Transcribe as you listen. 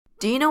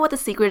Do you know what the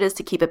secret is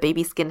to keep a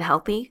baby's skin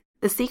healthy?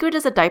 The secret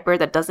is a diaper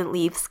that doesn't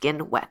leave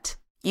skin wet.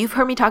 You've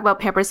heard me talk about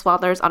Pampers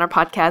Swaddlers on our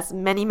podcast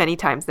many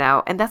times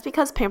now, and that's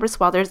because Pampers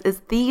Swaddlers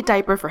is the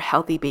diaper for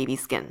healthy baby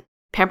skin.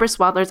 Pampers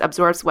Swaddlers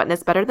absorbs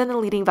wetness better than the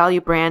leading value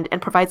brand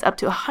and provides up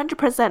to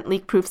 100%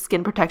 leak-proof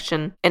skin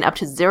protection and up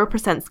to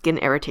 0% skin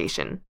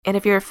irritation. And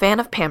if you're a fan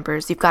of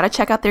Pampers, you've got to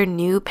check out their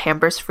new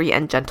Pampers Free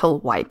and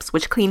Gentle wipes,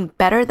 which clean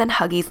better than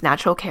Huggies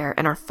Natural Care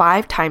and are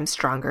 5 times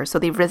stronger, so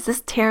they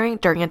resist tearing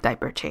during a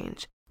diaper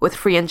change. With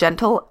Free and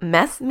Gentle,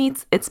 mess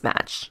meets its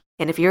match.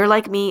 And if you're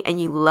like me and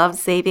you love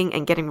saving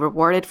and getting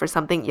rewarded for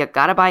something you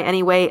gotta buy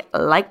anyway,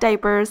 like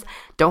diapers,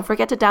 don't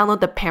forget to download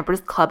the Pampers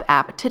Club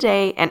app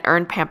today and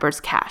earn Pampers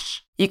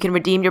Cash. You can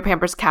redeem your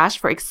Pampers Cash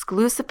for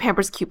exclusive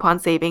Pampers coupon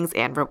savings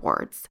and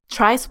rewards.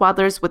 Try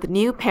Swaddlers with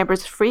new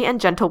Pampers Free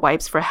and Gentle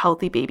wipes for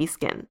healthy baby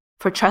skin.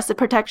 For trusted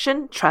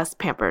protection, trust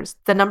Pampers,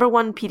 the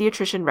 #1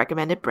 pediatrician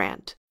recommended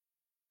brand.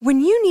 When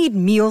you need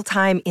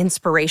mealtime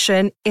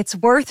inspiration, it's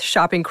worth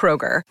shopping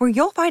Kroger, where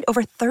you'll find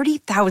over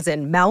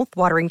 30,000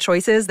 mouth-watering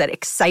choices that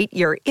excite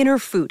your inner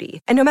foodie.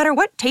 And no matter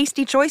what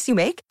tasty choice you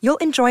make, you'll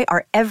enjoy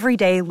our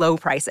everyday low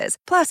prices,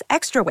 plus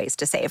extra ways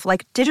to save,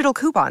 like digital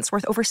coupons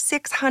worth over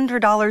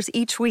 $600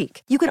 each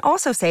week. You can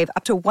also save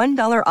up to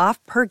 $1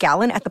 off per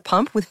gallon at the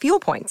pump with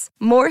fuel points.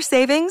 More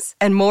savings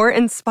and more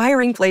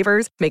inspiring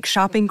flavors make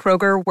shopping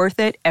Kroger worth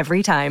it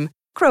every time.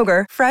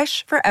 Kroger,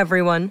 fresh for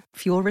everyone.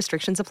 Fuel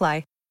restrictions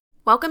apply.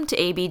 Welcome to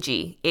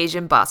ABG,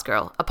 Asian Boss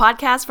Girl, a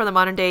podcast for the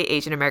modern-day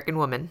Asian American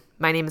woman.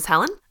 My name is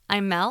Helen.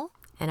 I'm Mel.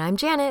 And I'm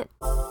Janet.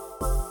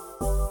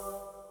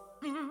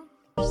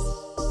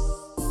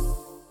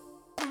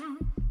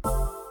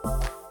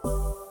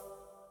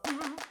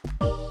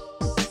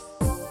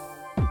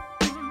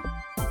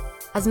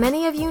 As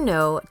many of you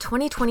know,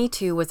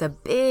 2022 was a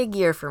big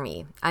year for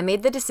me. I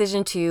made the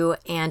decision to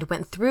and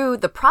went through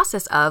the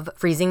process of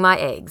freezing my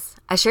eggs.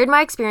 I shared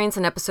my experience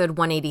in episode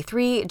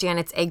 183,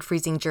 Janet's egg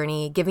freezing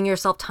journey, giving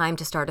yourself time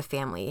to start a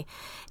family.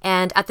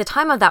 And at the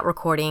time of that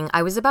recording,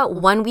 I was about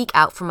 1 week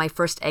out from my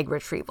first egg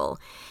retrieval.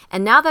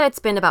 And now that it's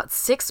been about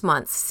 6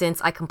 months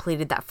since I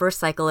completed that first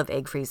cycle of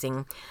egg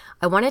freezing,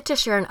 I wanted to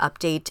share an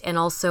update and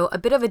also a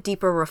bit of a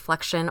deeper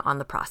reflection on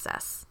the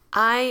process.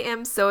 I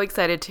am so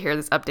excited to hear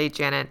this update,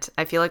 Janet.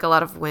 I feel like a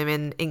lot of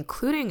women,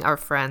 including our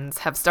friends,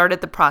 have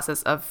started the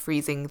process of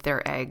freezing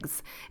their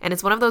eggs. And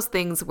it's one of those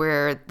things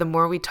where the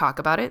more we talk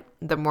about it,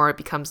 the more it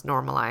becomes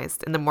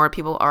normalized and the more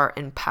people are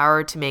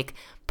empowered to make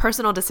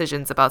personal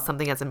decisions about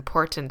something as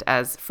important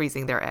as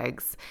freezing their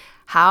eggs.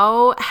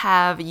 How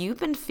have you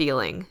been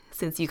feeling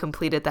since you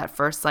completed that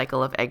first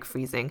cycle of egg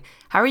freezing?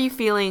 How are you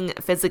feeling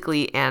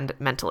physically and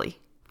mentally?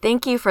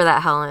 Thank you for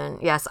that, Helen.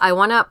 Yes, I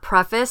want to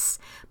preface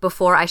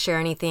before I share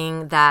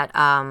anything that,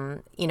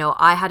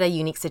 I had a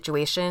unique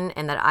situation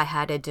and that I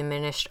had a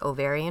diminished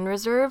ovarian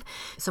reserve.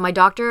 So my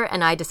doctor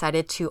and I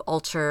decided to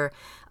alter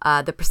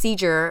the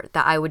procedure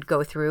that I would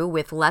go through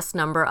with less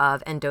number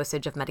of and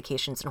dosage of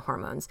medications and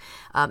hormones,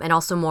 and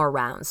also more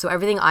rounds. So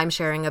everything I'm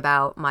sharing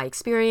about my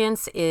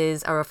experience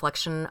is a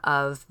reflection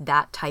of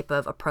that type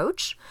of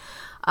approach.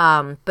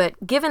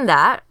 But given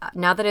that,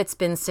 now that it's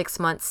been 6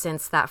 months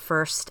since that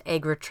first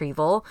egg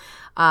retrieval,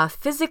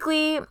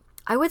 physically,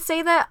 I would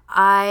say that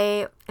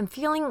I am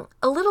feeling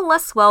a little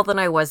less well than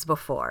I was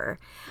before.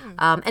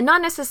 And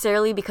not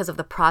necessarily because of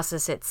the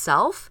process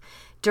itself.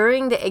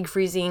 During the egg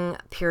freezing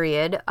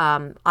period,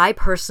 I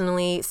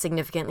personally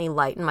significantly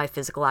lightened my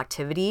physical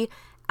activity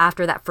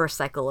after that first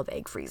cycle of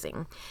egg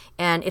freezing.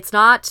 And it's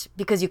not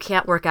because you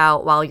can't work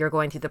out while you're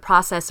going through the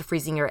process of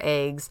freezing your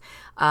eggs.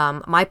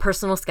 My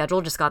personal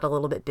schedule just got a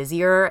little bit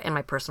busier and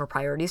my personal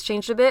priorities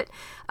changed a bit.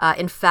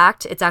 In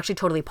fact, it's actually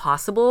totally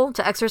possible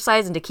to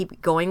exercise and to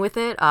keep going with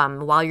it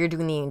while you're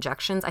doing the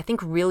injections. I think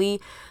really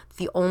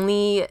the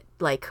only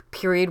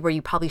period where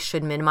you probably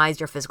should minimize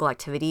your physical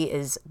activity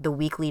is the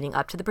week leading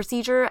up to the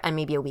procedure and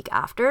maybe a week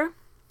after.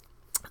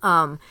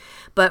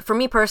 But for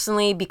me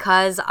personally,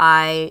 because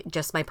my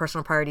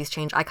personal priorities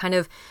change, I kind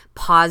of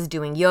paused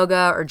doing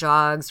yoga or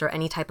jogs or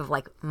any type of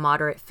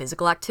moderate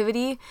physical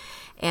activity.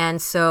 And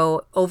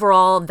so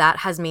overall, that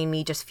has made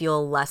me just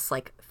feel less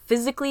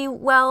physically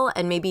well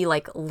and maybe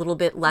a little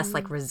bit less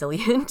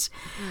resilient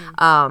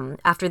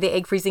after the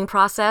egg freezing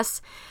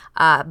process.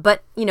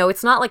 But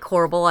it's not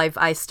horrible.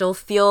 I still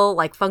feel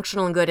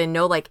functional and good and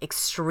no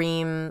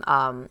extreme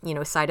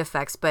side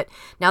effects. But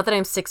now that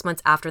I'm 6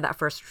 months after that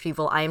first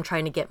retrieval, I am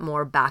trying to get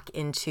more back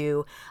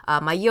into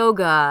my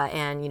yoga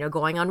and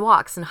going on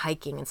walks and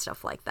hiking and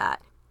stuff like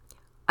that.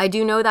 I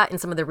do know that in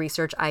some of the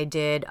research I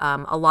did,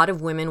 a lot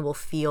of women will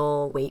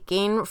feel weight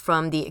gain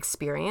from the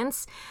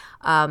experience.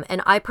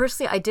 And I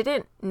personally, I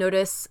didn't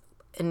notice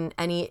in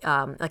any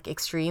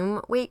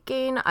extreme weight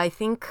gain. I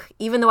think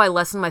even though I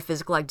lessened my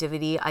physical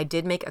activity, I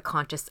did make a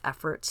conscious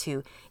effort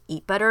to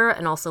eat better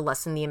and also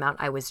lessen the amount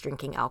I was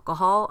drinking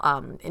alcohol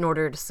in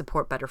order to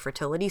support better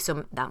fertility.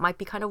 So that might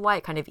be kind of why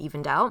it kind of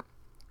evened out.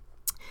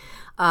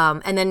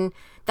 And then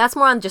that's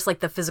more on just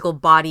the physical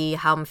body,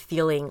 how I'm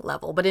feeling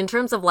level. But in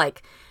terms of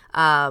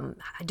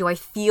do I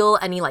feel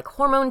any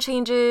hormone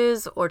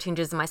changes or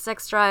changes in my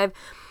sex drive?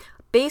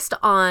 based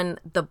on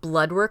the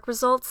blood work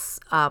results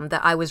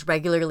that I was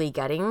regularly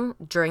getting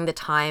during the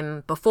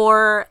time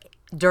before,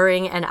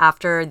 during, and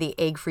after the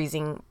egg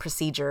freezing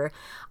procedure,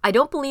 I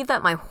don't believe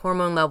that my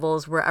hormone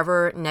levels were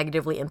ever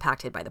negatively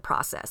impacted by the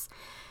process.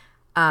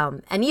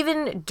 And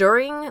even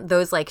during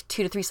those like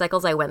 2 to 3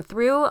 cycles I went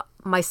through,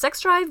 my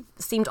sex drive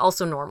seemed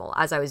also normal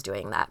as I was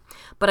doing that.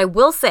 But I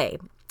will say,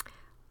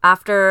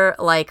 after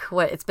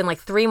it's been like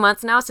 3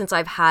 months now since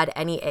I've had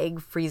any egg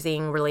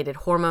freezing related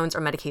hormones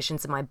or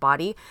medications in my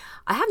body,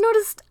 I have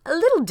noticed a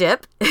little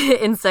dip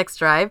in sex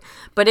drive,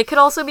 but it could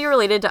also be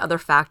related to other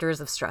factors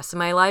of stress in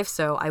my life.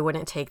 So I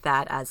wouldn't take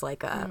that as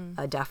like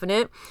a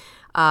definite.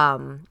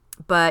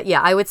 But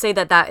yeah, I would say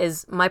that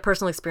is my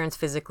personal experience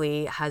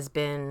physically has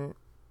been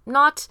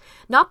not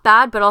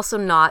bad, but also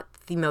not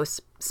the most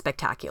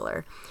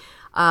spectacular.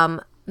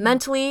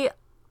 Mentally,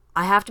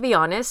 I have to be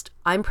honest,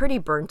 I'm pretty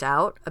burnt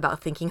out about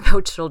thinking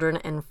about children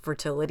and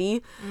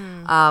fertility.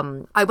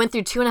 I went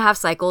through 2.5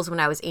 cycles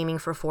when I was aiming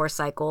for 4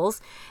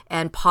 cycles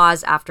and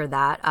paused after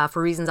that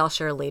for reasons I'll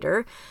share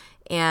later.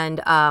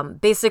 And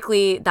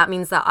basically, that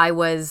means that I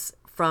was,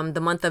 from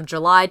the month of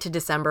July to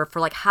December,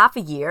 for like half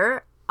a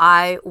year,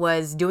 I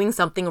was doing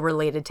something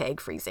related to egg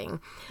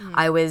freezing.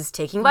 I was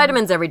taking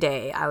vitamins every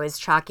day. I was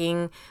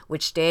tracking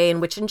which day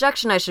and which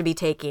injection I should be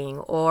taking,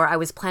 or I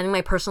was planning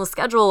my personal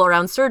schedule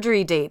around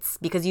surgery dates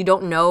because you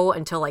don't know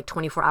until like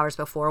 24 hours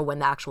before when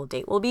the actual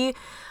date will be.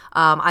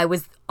 I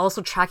was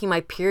also tracking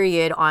my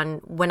period on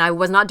when I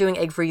was not doing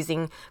egg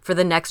freezing for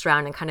the next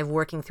round and kind of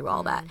working through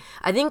all that.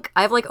 I think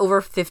I have like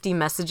over 50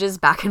 messages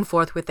back and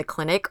forth with the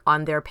clinic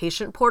on their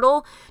patient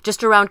portal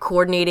just around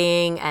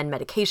coordinating and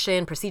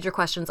medication, procedure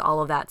questions, all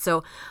of that.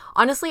 So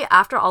honestly,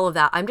 after all of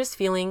that, I'm just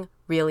feeling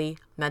really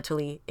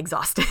mentally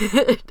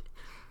exhausted.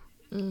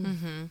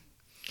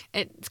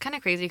 It's kind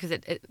of crazy because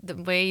the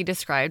way you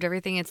described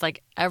everything, it's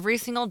like every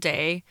single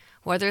day,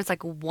 whether it's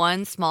like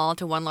one small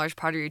to one large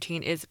part of your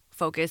routine is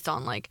focused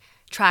on like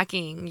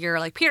tracking your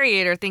like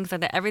period or things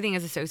like that. Everything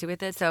is associated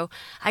with it. So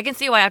I can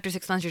see why after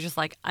 6 months you're just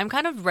like, I'm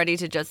kind of ready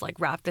to just like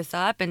wrap this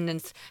up and then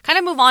kind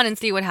of move on and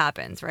see what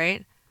happens,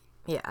 right?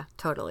 Yeah,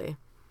 totally.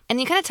 And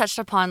you kind of touched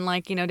upon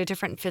like, you know, the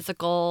different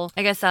physical,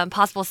 I guess,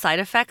 possible side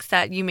effects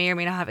that you may or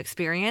may not have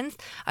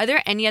experienced. Are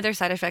there any other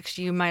side effects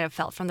you might have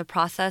felt from the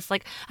process?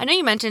 Like, I know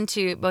you mentioned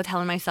to both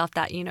Helen and myself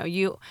that, you know,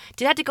 you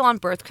did have to go on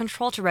birth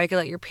control to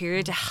regulate your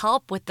period to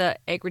help with the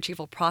egg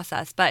retrieval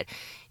process. But,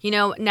 you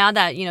know, now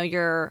that, you know,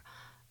 you're,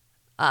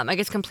 I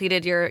guess,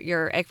 completed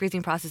your egg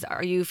freezing process,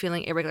 are you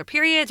feeling irregular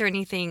periods or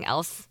anything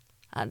else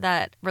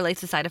that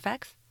relates to side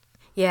effects?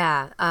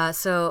 Yeah.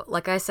 So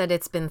like I said,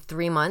 it's been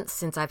 3 months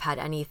since I've had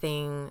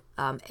anything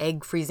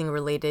egg freezing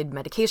related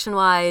medication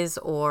wise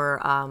or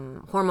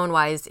hormone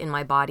wise in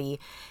my body.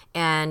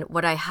 And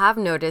what I have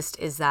noticed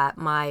is that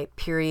my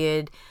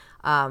period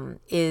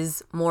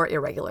is more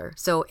irregular.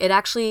 So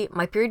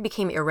my period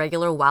became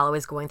irregular while I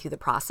was going through the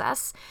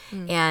process.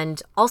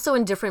 And also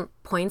in different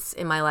points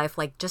in my life,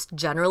 like just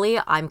generally,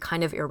 I'm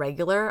kind of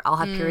irregular. I'll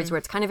have periods where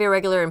it's kind of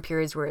irregular and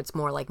periods where it's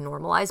more like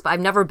normalized, but I've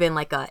never been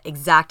like a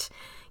exact,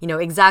 you know,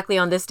 exactly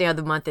on this day of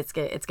the month it's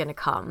going to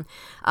come.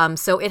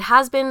 So it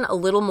has been a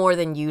little more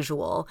than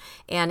usual.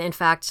 And in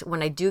fact,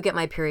 when I do get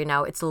my period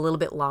now, it's a little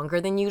bit longer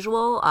than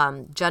usual.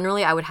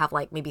 Generally, I would have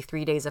like maybe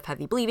 3 days of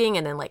heavy bleeding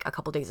and then like a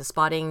couple days of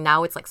spotting.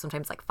 Now it's like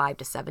sometimes like 5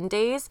 to 7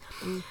 days.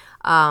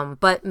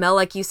 But Mel,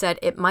 like you said,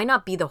 it might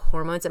not be the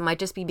hormones. It might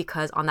just be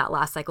because on that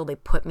last cycle, they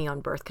put me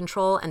on birth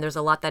control, and there's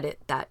a lot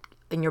that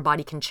in your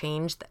body can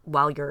change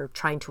while you're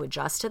trying to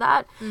adjust to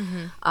that.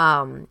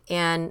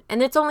 And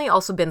it's only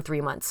also been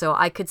 3 months. So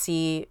I could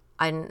see,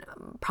 and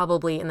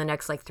probably in the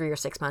next like 3 or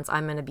 6 months,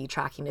 I'm going to be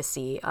tracking to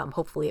see,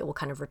 hopefully it will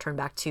kind of return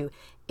back to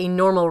a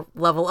normal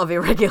level of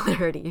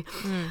irregularity.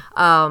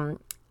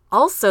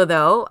 Also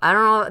though, I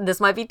don't know, this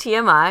might be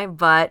TMI,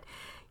 but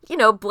you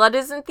know, blood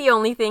isn't the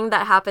only thing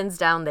that happens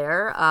down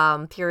there.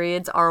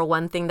 Periods are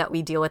one thing that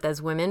we deal with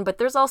as women, but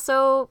there's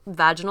also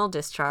vaginal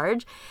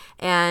discharge.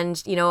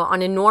 And, you know,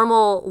 on a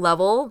normal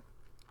level,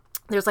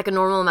 there's like a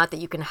normal amount that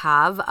you can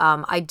have.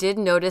 I did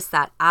notice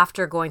that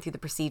after going through the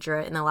procedure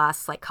in the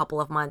last like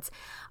couple of months,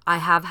 I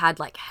have had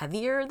like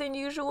heavier than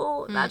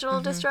usual vaginal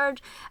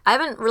discharge. I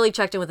haven't really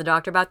checked in with the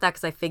doctor about that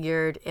because I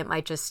figured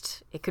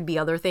it could be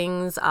other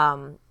things.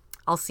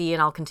 I'll see,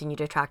 and I'll continue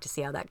to track to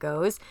see how that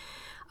goes.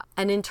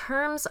 And in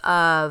terms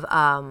of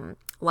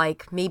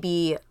like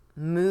maybe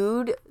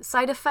mood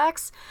side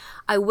effects,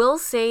 I will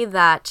say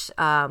that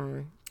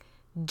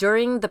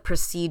during the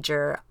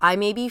procedure, I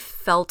maybe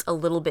felt a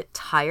little bit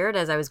tired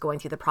as I was going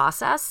through the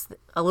process,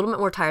 a little bit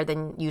more tired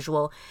than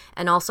usual.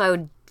 And also I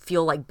would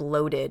feel like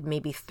bloated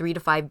maybe 3 to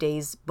 5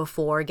 days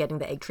before getting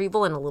the egg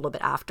retrieval and a little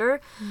bit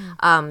after.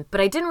 But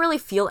I didn't really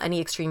feel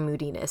any extreme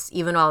moodiness,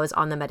 even while I was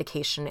on the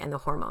medication and the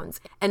hormones.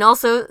 And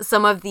also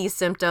some of these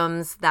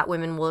symptoms that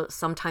women will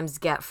sometimes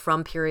get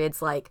from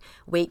periods, like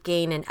weight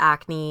gain and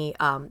acne,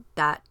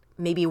 that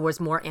maybe was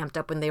more amped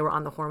up when they were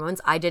on the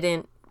hormones, I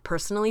didn't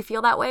personally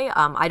feel that way.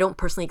 I don't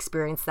personally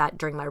experience that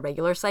during my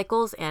regular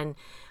cycles, and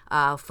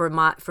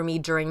for me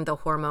during the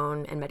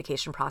hormone and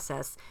medication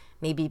process,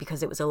 maybe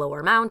because it was a lower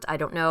amount, I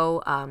don't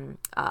know.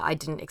 I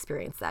didn't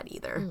experience that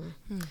either.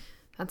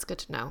 That's good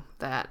to know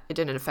that it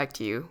didn't affect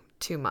you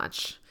too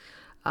much.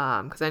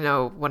 Because I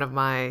know one of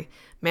my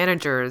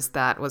managers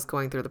that was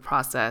going through the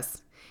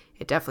process,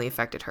 it definitely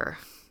affected her.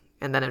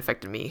 And then it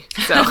affected me.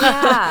 So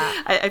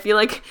I feel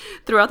like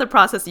throughout the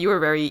process, you were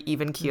very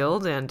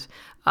even-keeled. And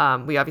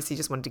we obviously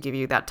just wanted to give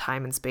you that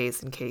time and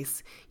space in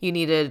case you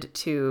needed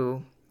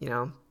to,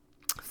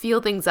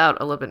 feel things out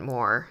a little bit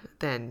more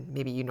than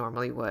maybe you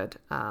normally would.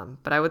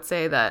 But I would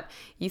say that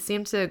you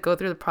seem to go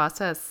through the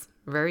process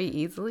very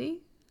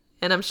easily.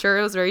 And I'm sure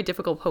it was very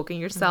difficult poking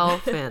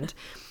yourself and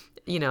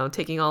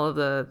taking all of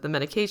the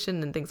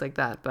medication and things like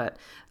that. But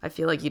I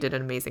feel like you did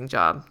an amazing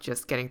job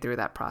just getting through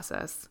that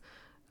process.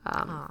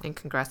 And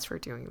congrats for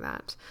doing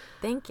that.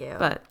 Thank you.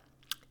 But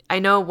I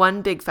know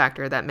one big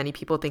factor that many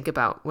people think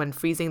about when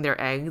freezing their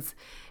eggs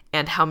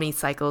and how many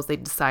cycles they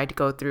decide to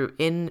go through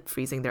in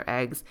freezing their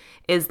eggs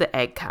is the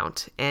egg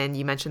count. And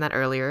you mentioned that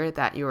earlier,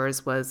 that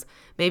yours was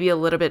maybe a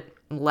little bit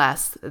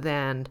less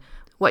than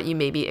what you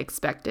maybe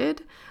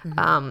expected.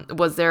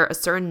 Was there a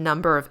certain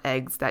number of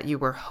eggs that you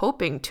were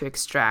hoping to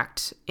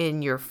extract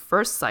in your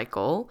first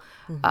cycle?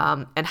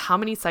 And how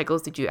many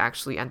cycles did you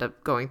actually end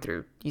up going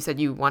through? You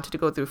said you wanted to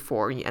go through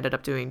 4. You ended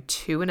up doing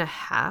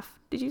 2.5,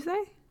 did you say?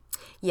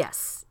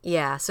 Yes.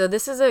 Yeah. So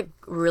this is a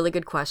really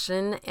good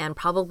question, and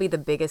probably the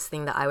biggest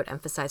thing that I would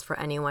emphasize for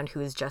anyone who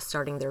is just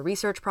starting their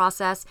research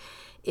process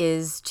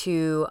is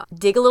to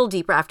dig a little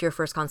deeper after your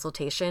first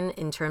consultation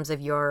in terms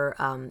of your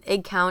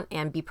egg count,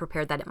 and be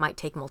prepared that it might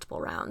take multiple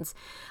rounds.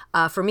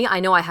 For me, I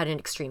know I had an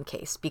extreme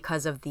case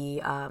because of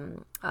the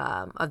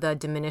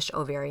diminished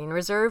ovarian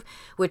reserve,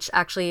 which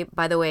actually,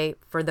 by the way,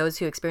 for those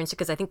who experience it,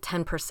 because I think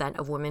 10%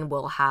 of women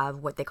will have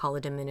what they call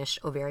a diminished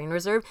ovarian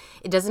reserve.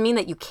 It doesn't mean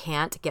that you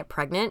can't get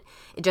pregnant.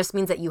 It just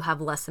means that you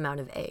have less amount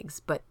of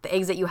eggs. But the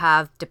eggs that you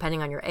have,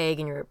 depending on your egg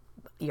and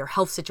your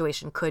health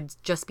situation, could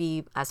just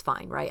be as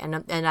fine, right? And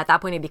at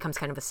that point, it becomes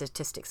kind of a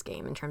statistics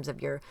game in terms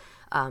of your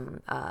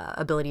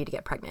ability to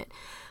get pregnant.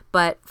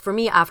 But for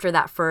me, after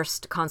that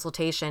first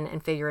consultation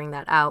and figuring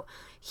that out,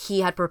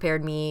 he had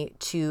prepared me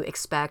to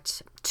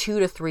expect 2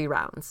 to 3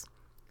 rounds.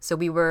 So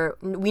we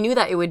knew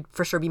that it would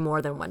for sure be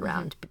more than 1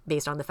 round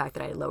based on the fact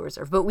that I had low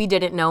reserve. But we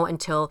didn't know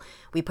until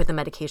we put the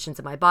medications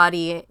in my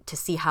body to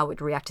see how it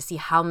would react, to see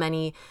how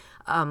many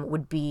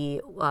would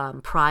be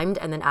primed.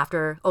 And then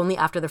only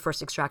after the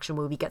first extraction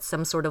would we get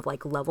some sort of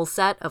like level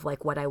set of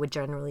like what I would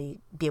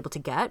generally be able to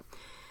get.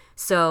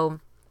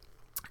 So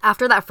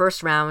after that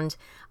first round,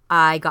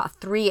 I got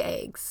 3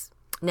 eggs.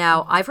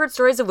 Now, I've heard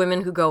stories of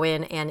women who go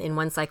in and in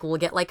one cycle will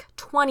get like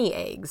 20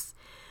 eggs.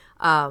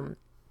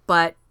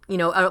 But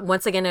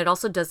once again, it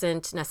also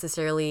doesn't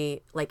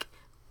necessarily, like,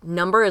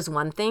 number is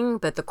one thing,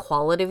 but the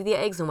quality of the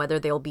eggs and whether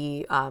they'll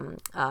be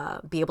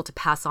able to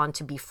pass on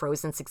to be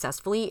frozen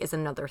successfully is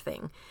another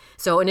thing.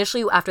 So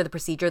initially after the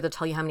procedure, they'll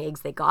tell you how many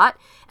eggs they got,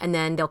 and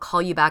then they'll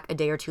call you back a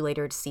day or 2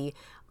 later to see,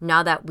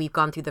 now that we've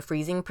gone through the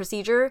freezing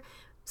procedure,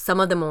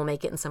 some of them will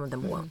make it and some of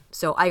them won't.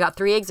 So I got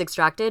 3 eggs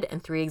extracted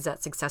and 3 eggs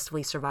that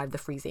successfully survived the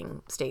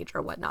freezing stage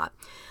or whatnot.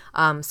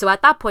 So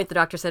at that point, the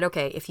doctor said,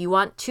 okay, if you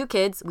want 2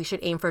 kids, we should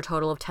aim for a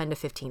total of 10 to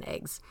 15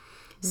 eggs.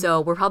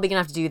 So we're probably going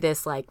to have to do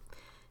this like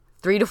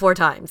 3 to 4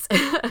 times.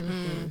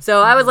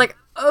 So I was like,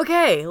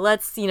 okay,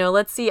 let's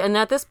see. And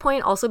at this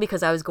point, also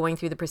because I was going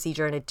through the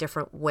procedure in a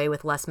different way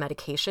with less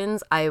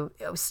medications, I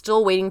was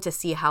still waiting to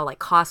see how like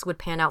costs would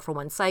pan out for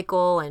one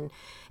cycle,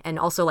 and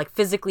also like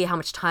physically how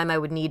much time I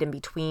would need in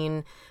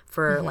between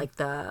for like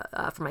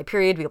for my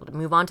period to be able to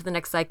move on to the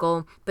next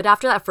cycle. But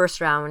after that first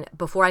round,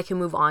 before I can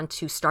move on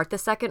to start the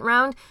second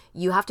round,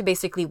 you have to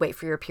basically wait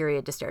for your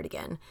period to start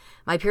again.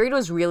 My period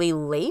was really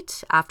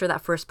late after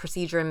that first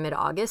procedure in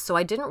mid-August, so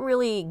I didn't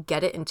really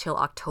get it until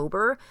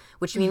October,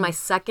 which means my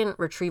second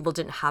retrieval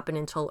didn't happen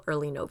until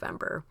early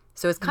November.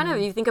 So it's kind of,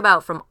 you think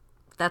about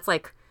that's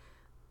like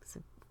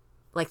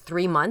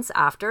 3 months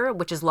after,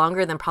 which is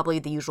longer than probably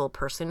the usual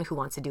person who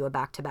wants to do a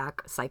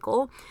back-to-back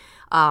cycle.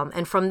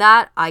 And from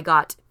that, I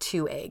got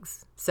 2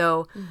 eggs.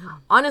 So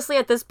honestly,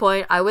 at this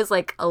point, I was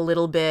like a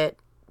little bit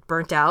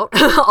burnt out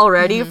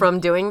already from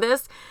doing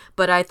this.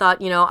 But I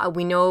thought,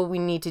 we know we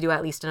need to do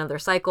at least another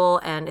cycle,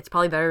 and it's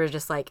probably better to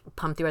just like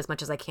pump through as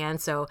much as I can.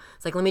 So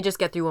it's like, let me just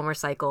get through one more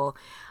cycle.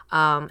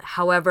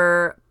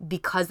 However,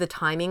 because the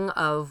timing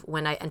of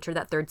when I entered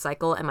that third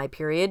cycle and my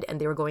period,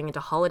 and they were going into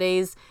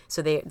holidays,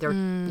 so they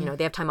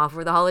have time off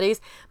over the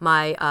holidays,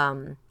 my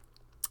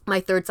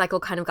third cycle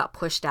kind of got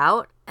pushed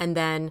out, and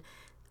then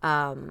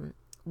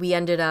we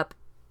ended up,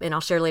 and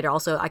I'll share later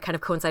also, I kind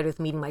of coincided with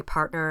meeting my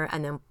partner,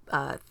 and then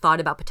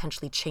thought about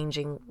potentially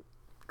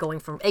going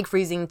from egg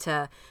freezing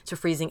to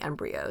freezing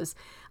embryos.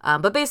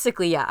 But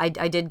basically, yeah, I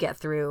did get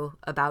through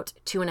about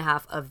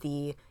 2.5 of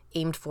the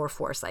aimed for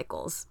 4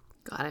 cycles.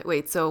 Got it.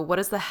 Wait, so what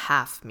does the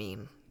half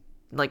mean?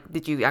 Like,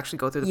 did you actually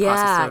go through the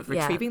process of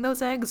retrieving those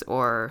eggs,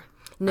 or?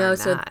 No, on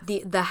so that?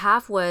 the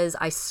half was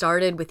I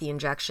started with the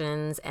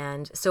injections,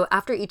 and so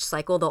after each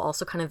cycle they'll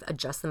also kind of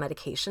adjust the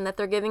medication that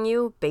they're giving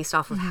you based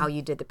off of how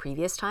you did the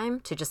previous time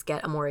to just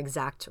get a more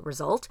exact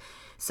result.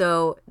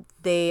 So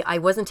I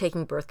wasn't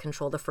taking birth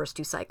control the first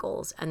 2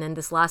 cycles, and then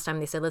this last time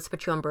they said let's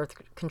put you on birth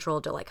control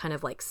to like kind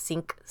of like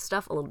sync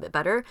stuff a little bit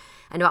better.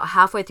 And about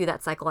halfway through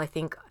that cycle, I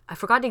think I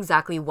forgot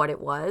exactly what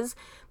it was,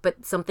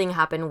 but something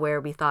happened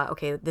where we thought,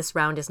 okay, this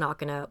round is not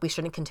gonna, we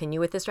shouldn't continue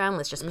with this round.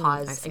 Let's just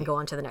pause and go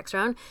on to the next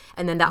round.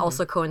 And then that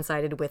also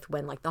coincided with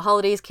when like the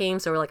holidays came.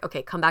 So we're like,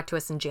 okay, come back to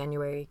us in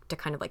January to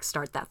kind of like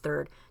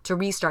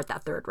restart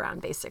that third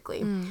round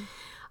basically.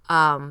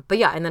 But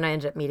yeah, and then I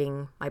ended up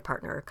meeting my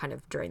partner kind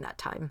of during that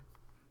time.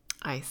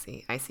 I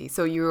see.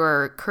 So you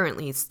are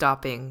currently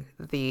stopping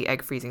the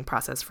egg freezing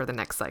process for the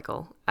next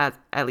cycle,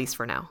 at least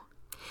for now.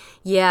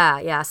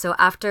 Yeah. So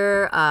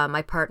after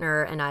my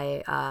partner and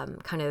I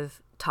kind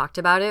of talked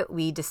about it,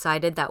 we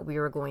decided that we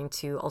were going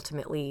to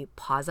ultimately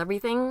pause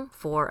everything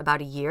for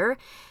about a year.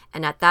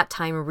 And at that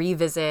time,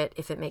 revisit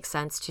if it makes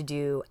sense to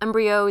do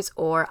embryos,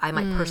 or I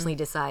might personally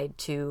decide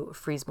to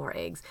freeze more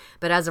eggs.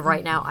 But as of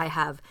right now, I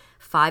have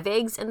 5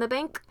 eggs in the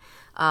bank,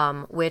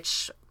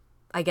 which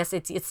I guess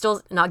it's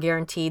still not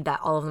guaranteed that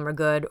all of them are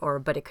good,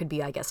 but it could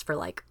be, I guess, for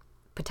like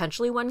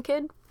potentially 1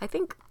 kid, I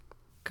think.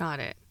 Got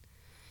it.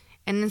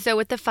 And then so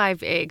with the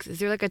 5 eggs, is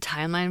there like a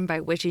timeline by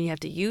which you have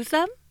to use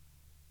them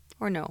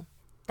or no?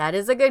 That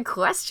is a good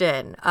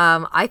question.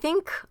 I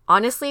think,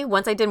 honestly,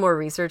 once I did more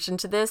research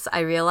into this, I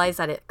realized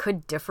that it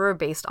could differ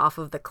based off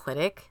of the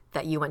clinic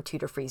that you went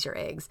to freeze your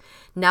eggs.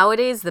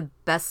 Nowadays, the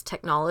best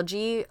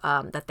technology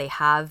that they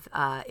have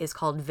is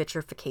called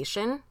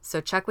vitrification.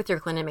 So check with your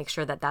clinic, make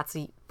sure that that's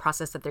the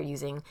process that they're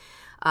using,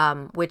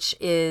 which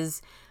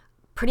is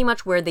pretty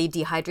much where they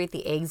dehydrate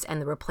the eggs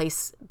and they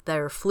replace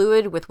their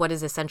fluid with what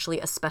is essentially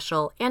a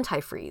special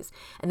antifreeze.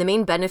 And the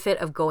main benefit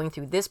of going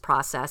through this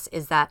process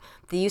is that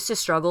they used to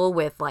struggle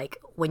with, like,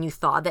 when you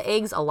thaw the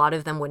eggs, a lot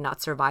of them would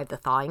not survive the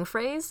thawing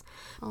phase.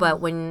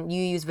 But when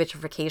you use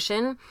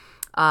vitrification,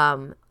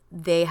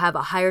 they have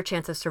a higher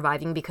chance of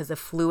surviving because the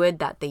fluid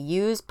that they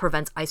use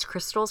prevents ice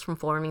crystals from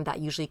forming that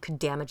usually could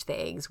damage the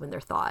eggs when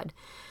they're thawed.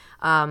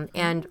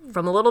 And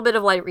from a little bit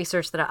of light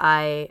research that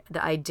I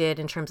did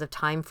in terms of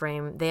time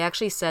frame, they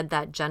actually said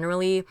that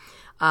generally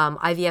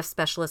IVF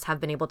specialists have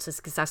been able to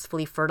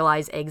successfully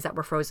fertilize eggs that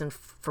were frozen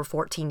for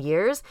 14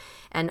 years,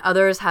 and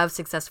others have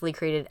successfully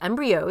created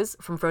embryos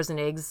from frozen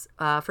eggs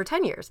for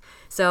 10 years.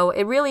 So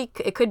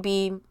it could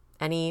be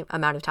any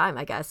amount of time,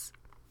 I guess.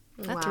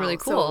 That's really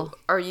cool.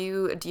 So do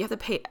you have to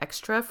pay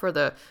extra for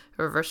the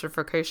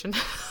reversification?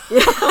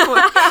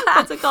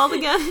 What's it called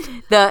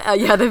again?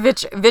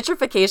 The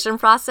vitrification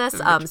process.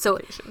 So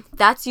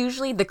that's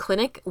usually the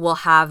clinic will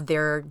have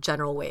their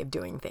general way of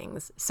doing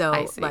things.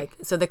 So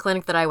so the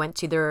clinic that I went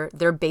to,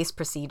 their base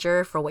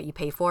procedure for what you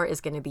pay for is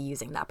going to be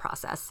using that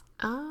process.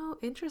 Oh,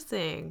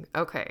 interesting.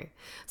 Okay.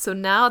 So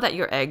now that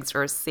your eggs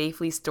are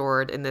safely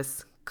stored in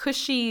this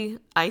cushy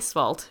ice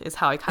vault is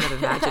how I kind of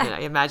imagine it. I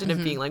imagine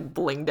it being like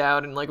blinged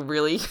out and like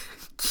really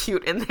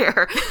cute in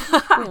there.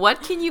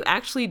 What can you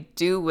actually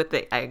do with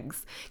the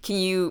eggs? Can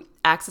you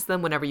access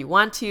them whenever you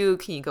want to?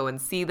 Can you go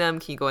and see them?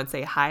 Can you go and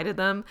say hi to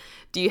them?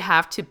 Do you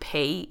have to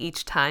pay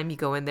each time you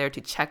go in there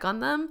to check on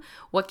them?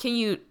 What can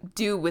you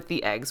do with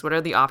the eggs? What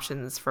are the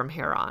options from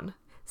here on?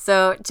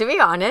 So to be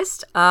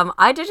honest,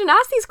 I didn't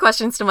ask these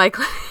questions to my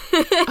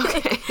clinic.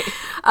 Okay.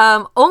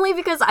 Only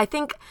because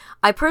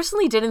I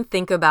personally didn't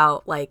think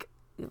about like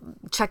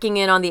checking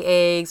in on the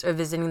eggs or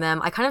visiting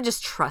them. I kind of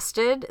just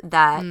trusted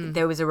that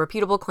there was a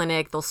reputable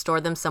clinic, they'll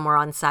store them somewhere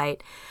on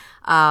site.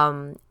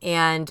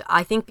 And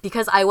I think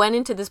because I went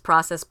into this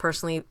process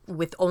personally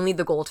with only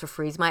the goal to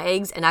freeze my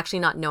eggs and actually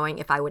not knowing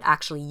if I would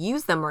actually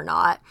use them or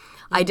not,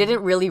 I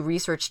didn't really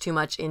research too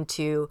much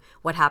into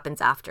what happens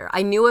after.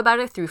 I knew about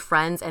it through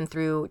friends and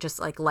through just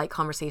like light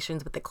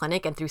conversations with the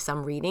clinic and through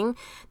some reading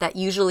that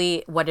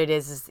usually what it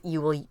is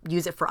you will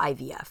use it for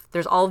IVF.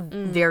 There's all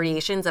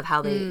variations of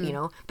how they,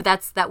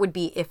 but that would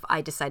be if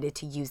I decided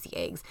to use the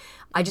eggs.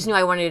 I just knew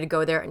I wanted to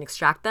go there and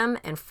extract them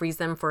and freeze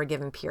them for a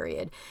given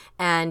period.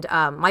 And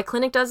my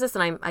clinic does this,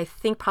 and I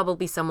think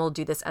probably some will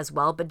do this as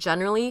well, but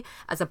generally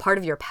as a part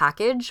of your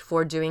package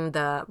for doing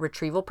the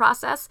retrieval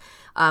process,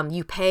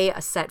 you pay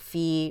a set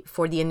fee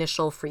for the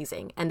initial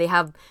freezing. And they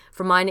have,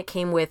 for mine, it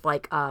came with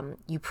like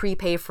you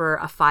prepay for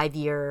a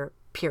 5-year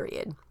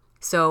period.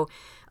 So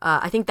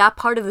I think that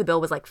part of the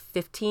bill was like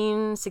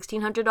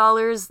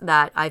 $1,600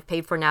 that I've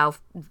paid for now,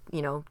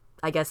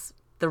 I guess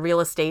the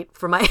real estate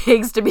for my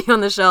eggs to be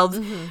on the shelves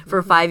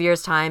for 5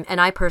 years time. And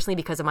I personally,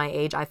 because of my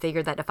age, I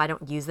figured that if I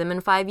don't use them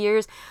in 5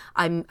 years,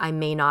 I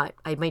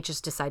might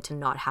just decide to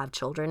not have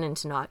children and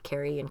to not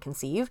carry and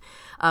conceive.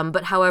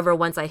 But however,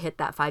 once I hit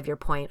that 5-year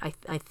point,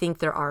 I think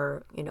there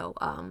are,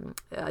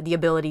 the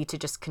ability to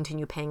just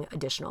continue paying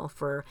additional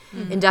for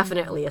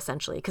indefinitely,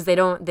 essentially, because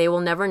they will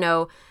never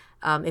know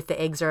if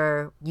the eggs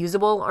are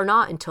usable or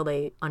not until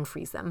they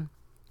unfreeze them.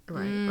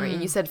 Right.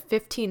 And you said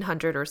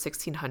 $1,500 or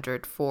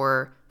 $1,600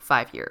 for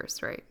 5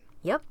 years, right?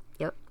 Yep.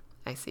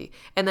 I see.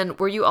 And then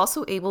were you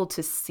also able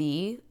to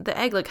see the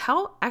egg? Like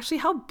how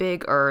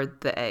big are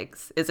the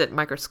eggs? Is it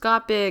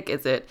microscopic?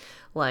 Is it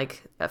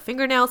like a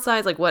fingernail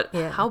size? Like what,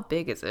 how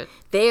big is it?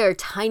 They are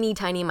tiny,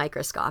 tiny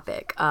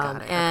microscopic.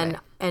 And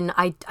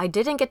I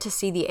didn't get to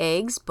see the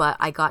eggs, but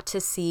I got to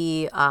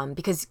see,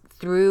 because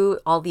through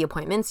all the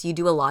appointments, you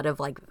do a lot of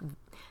like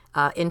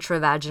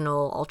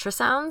intravaginal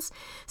ultrasounds.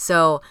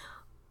 So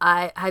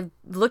I've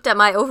looked at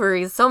my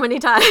ovaries so many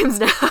times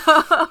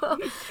now.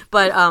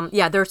 But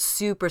yeah, they're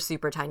super,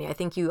 super tiny. I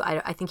think you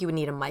would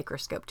need a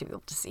microscope to be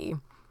able to see.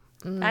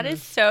 That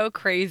is so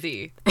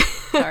crazy.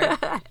 Sorry.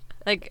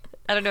 Like,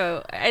 I don't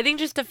know. I think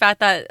just the fact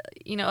that,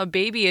 you know, a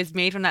baby is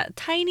made from that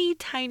tiny,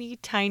 tiny,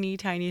 tiny,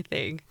 tiny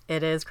thing.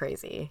 It is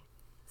crazy.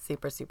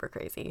 Super, super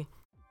crazy.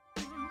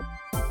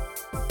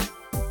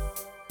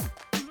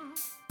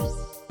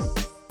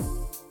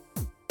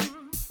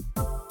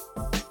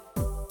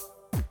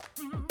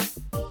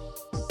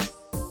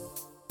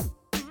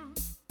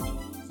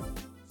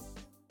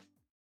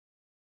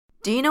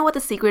 Do you know what the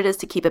secret is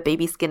to keep a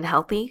baby's skin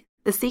healthy?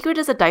 The secret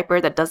is a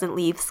diaper that doesn't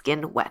leave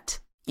skin wet.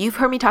 You've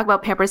heard me talk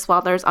about Pampers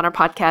Swaddlers on our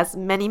podcast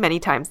many, many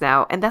times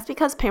now, and that's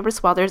because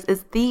Pampers Swaddlers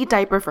is the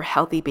diaper for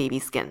healthy baby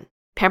skin.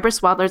 Pampers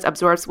Swaddlers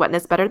absorbs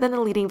wetness better than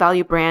the leading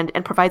value brand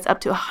and provides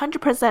up to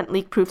 100%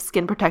 leak-proof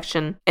skin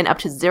protection and up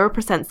to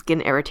 0%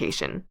 skin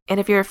irritation. And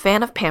if you're a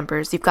fan of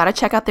Pampers, you've got to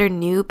check out their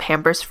new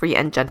Pampers Free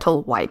and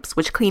Gentle wipes,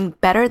 which clean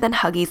better than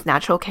Huggies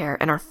Natural Care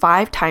and are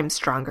 5 times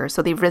stronger,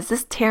 so they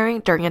resist tearing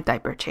during a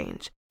diaper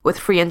change. With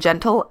Free and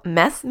Gentle,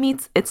 mess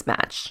meets its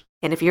match.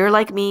 And if you're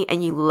like me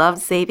and you love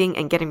saving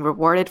and getting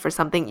rewarded for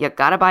something you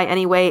gotta buy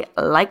anyway,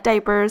 like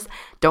diapers,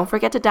 don't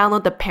forget to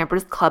download the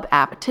Pampers Club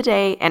app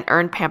today and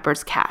earn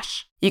Pampers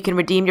Cash. You can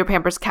redeem your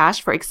Pampers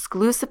Cash for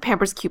exclusive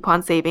Pampers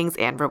coupon savings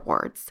and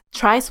rewards.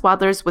 Try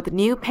Swaddlers with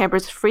new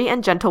Pampers Free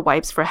and Gentle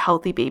wipes for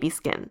healthy baby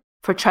skin.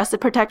 For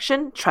trusted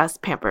protection,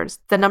 trust Pampers,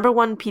 the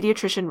 #1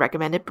 pediatrician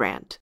recommended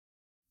brand.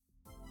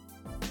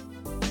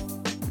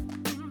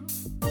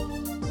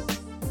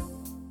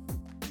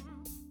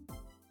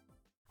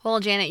 Well,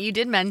 Janet, you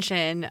did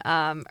mention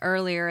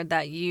earlier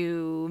that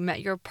you met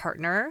your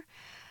partner.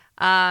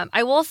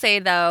 I will say,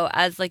 though,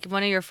 as like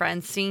one of your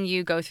friends, seeing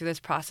you go through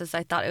this process,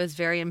 I thought it was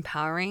very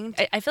empowering.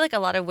 I feel like a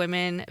lot of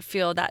women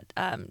feel that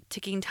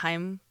ticking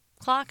time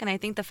clock. And I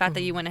think the fact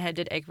that you went ahead and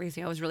did egg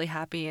freezing, I was really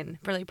happy and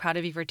really proud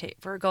of you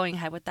for going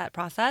ahead with that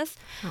process.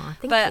 Oh,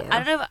 thank but you.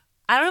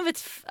 I don't know if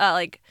it's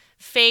like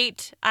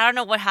fate. I don't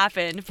know what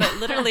happened, but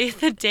literally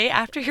the day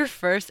after your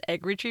first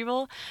egg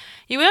retrieval,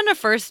 you went on a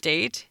first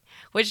date,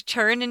 which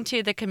turned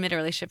into the committed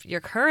relationship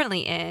you're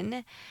currently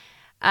in.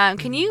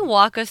 Can you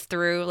walk us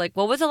through, like,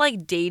 what was it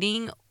like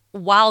dating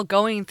while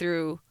going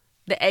through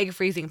the egg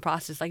freezing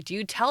process? Like, do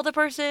you tell the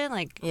person?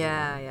 Like,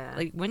 yeah.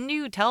 Like, when do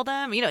you tell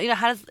them? You know,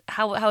 how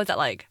is that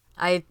like?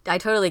 I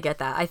totally get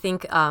that. I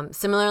think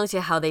similarly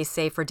to how they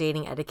say for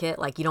dating etiquette,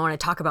 like you don't want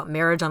to talk about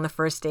marriage on the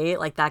first date,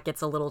 like that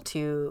gets a little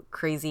too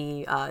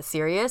crazy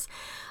serious.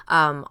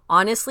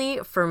 Honestly,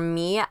 for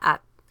me,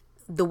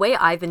 the way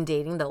I've been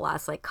dating the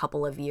last like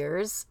couple of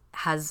years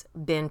has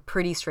been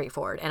pretty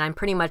straightforward. And I'm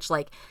pretty much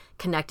like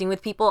connecting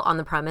with people on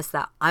the premise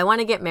that I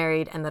want to get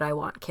married and that I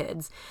want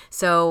kids.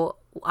 So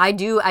I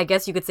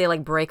guess you could say,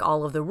 like, break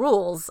all of the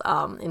rules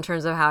in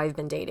terms of how I've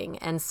been dating.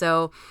 And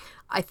so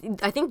I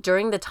think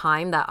during the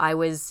time that I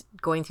was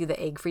going through the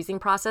egg freezing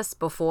process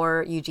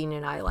before Eugene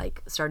and I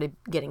like started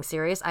getting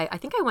serious, I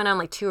think I went on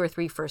like 2 or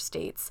 3 first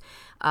dates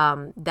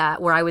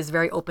where I was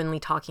very openly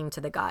talking to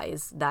the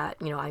guys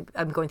that, you know,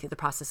 I'm going through the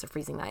process of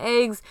freezing my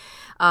eggs.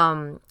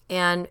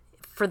 And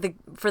for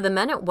the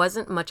men, it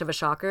wasn't much of a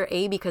shocker.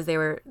 A, because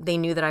they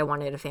knew that I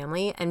wanted a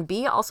family, and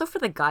B, also for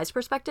the guy's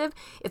perspective,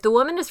 if the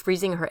woman is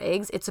freezing her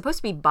eggs, it's supposed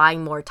to be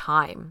buying more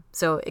time.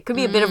 So it could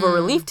be a bit of a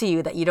relief to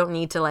you that you don't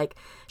need to, like,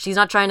 she's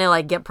not trying to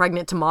like get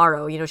pregnant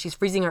tomorrow. You know, she's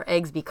freezing her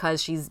eggs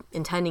because she's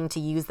intending to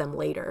use them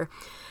later.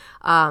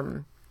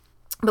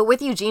 But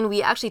with Eugene,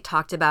 we actually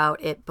talked about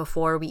it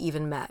before we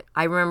even met.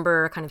 I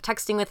remember kind of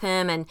texting with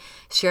him and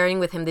sharing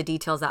with him the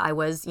details that I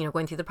was, you know,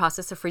 going through the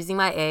process of freezing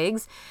my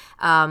eggs.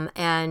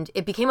 And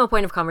it became a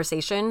point of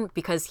conversation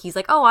because he's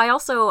like, oh,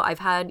 I've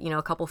had, you know,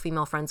 a couple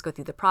female friends go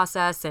through the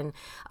process, and,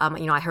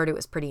 you know, I heard it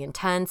was pretty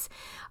intense.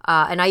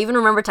 And I even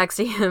remember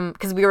texting him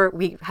because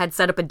we had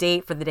set up a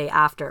date for the day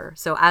after.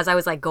 So as I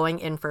was like going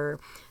in for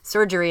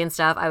surgery and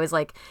stuff, I was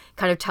like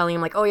kind of telling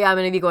him like, oh yeah, I'm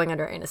going to be going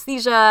under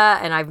anesthesia,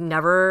 and I've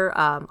never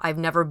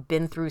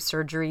been through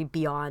surgery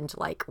beyond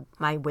like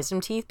my wisdom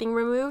teeth being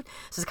removed.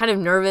 So I was kind of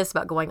nervous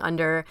about going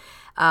under.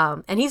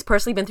 And he's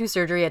personally been through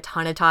surgery a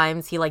ton of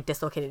times. He like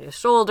dislocated his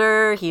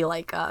shoulder. He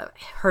like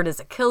hurt his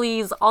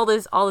Achilles, all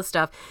this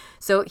stuff.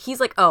 So he's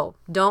like, oh,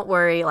 don't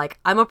worry. Like,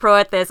 I'm a pro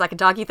at this. I can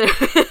talk you through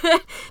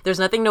it. There's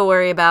nothing to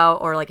worry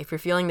about. Or like, if you're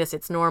feeling this,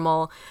 it's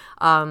normal.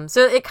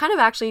 So it kind of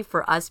actually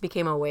for us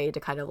became a way to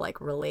kind of like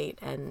relate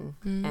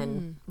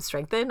and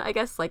strengthen, I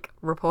guess, like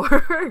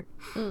rapport.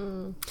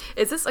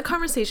 Is this a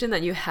conversation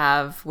that you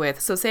have with,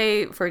 so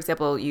say, for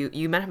example,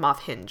 you met him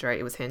off Hinge, right?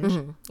 It was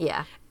Hinge?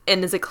 Yeah.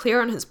 And is it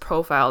clear on his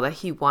profile that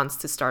he wants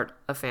to start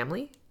a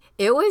family?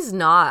 It was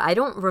not. I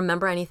don't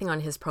remember anything on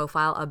his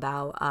profile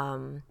about,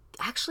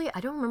 actually, I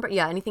don't remember,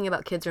 anything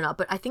about kids or not.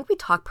 But I think we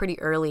talked pretty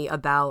early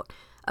about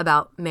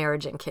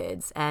marriage and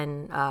kids.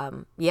 And,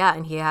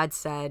 and he had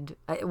said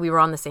we were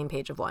on the same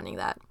page of wanting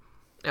that.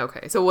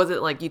 Okay. So was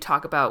it like you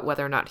talk about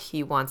whether or not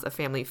he wants a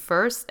family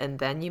first and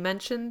then you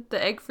mentioned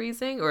the egg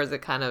freezing? Or is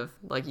it kind of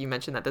like you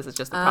mentioned that this is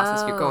just the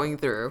process you're going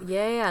through?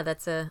 Yeah,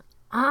 that's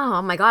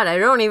oh my God, I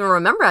don't even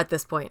remember at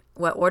this point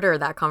what order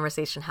that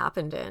conversation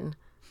happened in.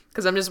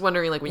 Because I'm just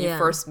wondering, like, when you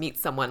first meet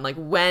someone, like,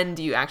 when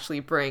do you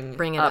actually bring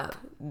it up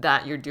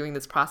that you're doing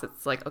this process?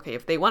 It's like, okay,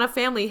 if they want a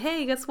family,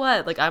 hey, guess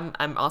what? Like,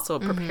 I'm also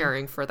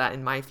preparing for that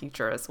in my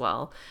future as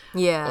well.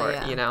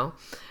 Yeah. You know?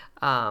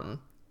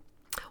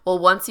 Well,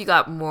 once you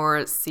got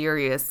more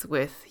serious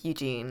with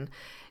Eugene,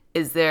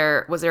 was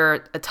there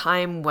a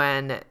time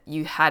when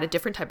you had a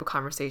different type of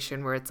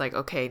conversation where it's like,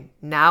 okay,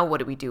 now what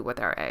do we do with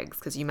our eggs?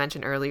 Because you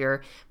mentioned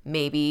earlier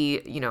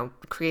maybe,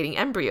 creating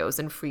embryos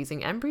and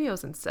freezing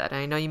embryos instead.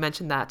 And I know you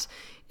mentioned that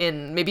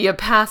in maybe a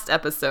past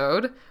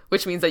episode,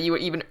 which means that you were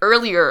even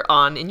earlier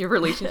on in your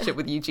relationship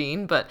with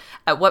Eugene. But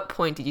at what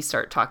point did you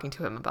start talking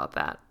to him about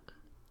that?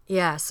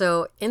 Yeah,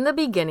 so in the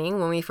beginning,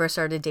 when we first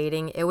started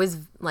dating, it was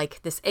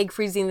like this egg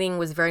freezing thing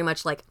was very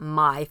much like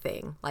my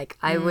thing. Like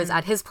I was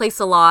at his place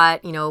a lot,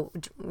 I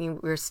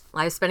was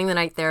spending the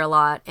night there a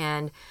lot,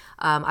 and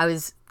I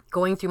was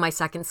going through my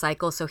second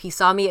cycle. So he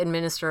saw me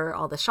administer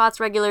all the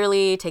shots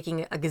regularly,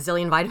 taking a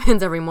gazillion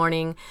vitamins every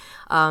morning.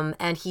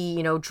 And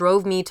he,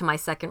 drove me to my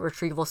second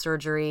retrieval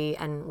surgery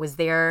and was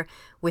there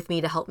with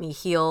me to help me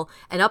heal.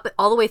 And up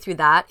all the way through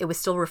that, it was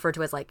still referred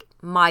to as like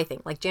my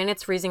thing. Like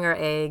Janet's freezing her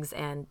eggs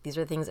and these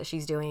are the things that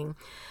she's doing.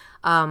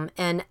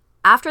 And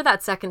after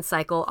that second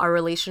cycle, our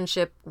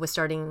relationship was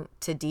starting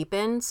to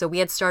deepen. So we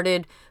had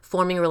started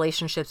forming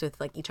relationships with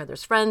like each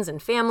other's friends and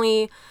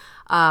family.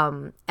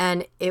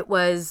 And it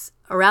was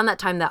around that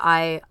time that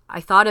I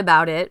thought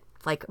about it.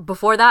 Like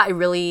before that, I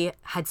really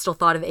had still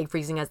thought of egg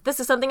freezing as this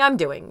is something I'm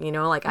doing,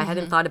 like I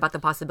hadn't thought about the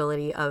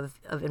possibility of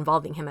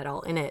involving him at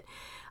all in it.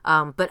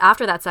 But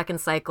after that second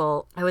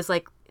cycle, I was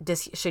like,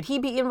 should he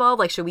be involved?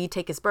 Like, should we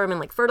take his sperm and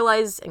like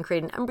fertilize and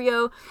create an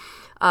embryo?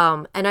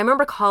 And I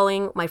remember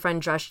calling my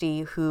friend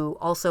Drashti, who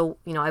also,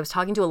 I was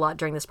talking to a lot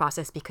during this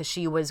process because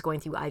she was going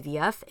through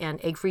IVF,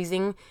 and egg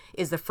freezing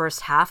is the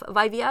first half of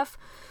IVF.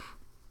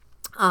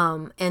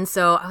 And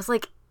so I was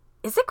like,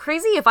 is it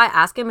crazy if I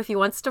ask him if he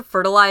wants to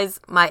fertilize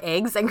my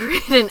eggs and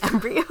create an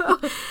embryo?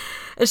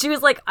 And she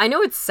was like, I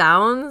know it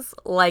sounds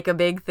like a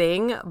big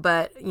thing,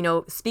 but,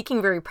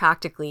 speaking very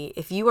practically,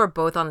 if you are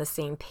both on the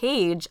same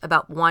page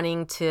about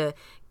wanting to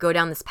go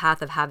down this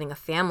path of having a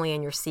family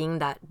and you're seeing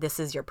that this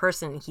is your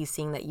person, and he's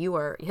seeing that you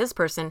are his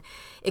person,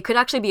 it could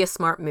actually be a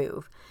smart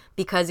move.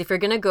 Because if you're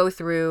going to go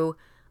through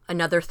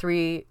another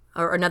 3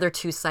 or another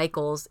 2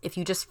 cycles, if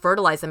you just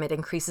fertilize them, it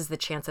increases the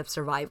chance of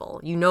survival.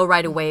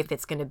 Right away if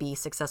it's going to be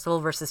successful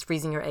versus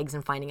freezing your eggs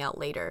and finding out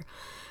later.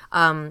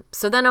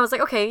 So then I was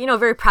like, okay,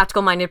 very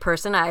practical minded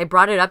person. I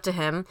brought it up to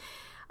him.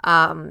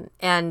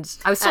 And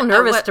I was so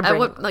nervous to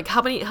bring like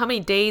how many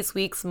days,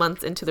 weeks,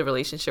 months into the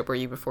relationship were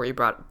you before you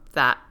brought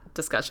that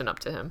discussion up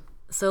to him?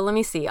 So let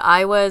me see.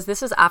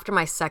 This was after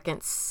my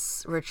second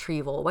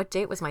retrieval. What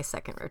date was my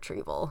second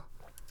retrieval?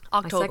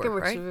 October,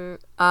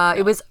 right?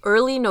 It was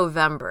early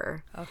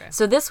November. Okay.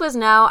 So this was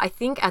now, I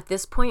think at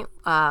this point,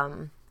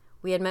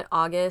 we had met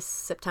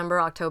August, September,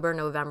 October,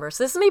 November.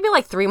 So this is maybe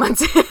like 3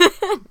 months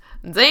in.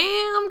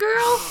 Damn,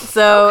 girl.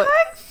 So,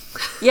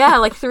 yeah,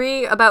 like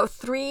about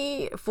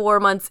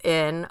 3-4 months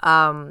in.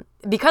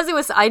 Because it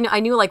was, I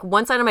knew like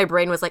one side of my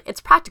brain was like, it's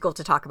practical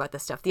to talk about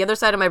this stuff. The other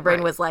side of my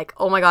brain was like,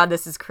 oh my God,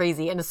 this is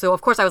crazy. And so, of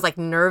course, I was like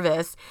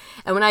nervous.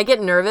 And when I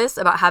get nervous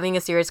about having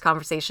a serious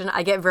conversation,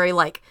 I get very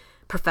like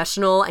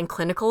professional and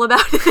clinical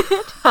about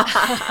it.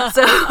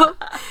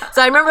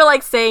 So I remember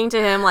like saying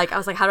to him, like, I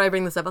was like, how do I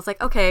bring this up? I was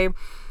like, okay,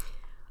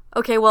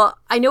 well,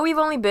 I know we've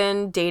only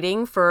been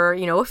dating for,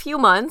 a few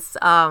months,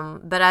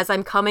 but as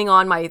I'm coming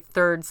on my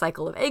third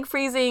cycle of egg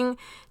freezing,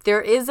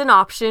 there is an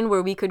option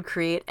where we could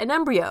create an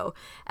embryo.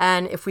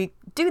 And if we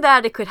do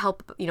that, it could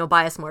help,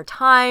 buy us more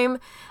time.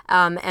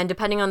 And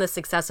depending on the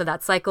success of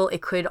that cycle,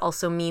 it could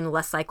also mean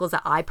less cycles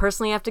that I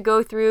personally have to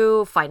go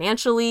through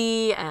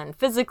financially and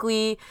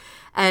physically.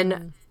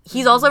 And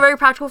he's also a very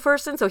practical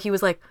person. So he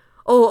was like,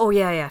 oh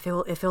yeah.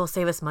 If it'll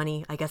save us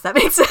money, I guess that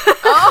makes sense.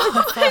 Oh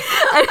my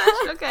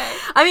gosh, okay.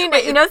 I mean,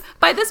 wait,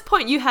 by this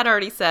point you had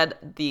already said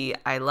the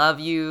I love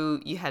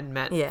you. You had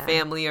met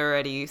family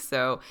already,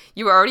 so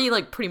you were already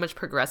like pretty much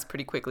progressed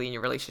pretty quickly in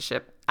your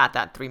relationship at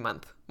that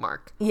 3-month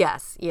mark.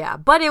 Yes, yeah,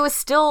 but it was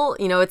still,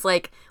 it's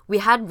like we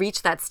had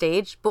reached that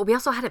stage, but we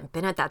also hadn't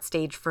been at that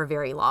stage for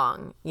very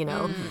long,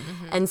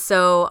 Mm-hmm. And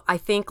so I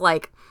think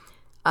like.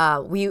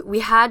 We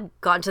had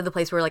gotten to the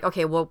place where we're like,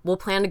 okay, well, we'll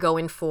plan to go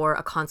in for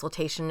a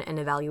consultation and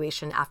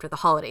evaluation after the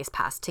holidays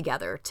pass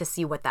together to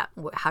see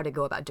how to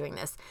go about doing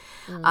this.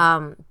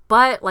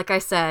 But like I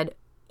said,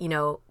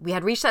 we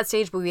had reached that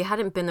stage, but we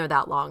hadn't been there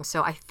that long.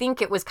 So I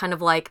think it was kind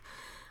of like,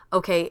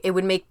 okay, it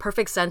would make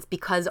perfect sense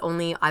because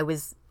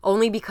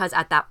only because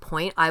at that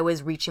point I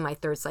was reaching my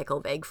third cycle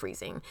of egg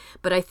freezing.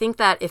 But I think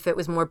that if it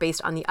was more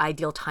based on the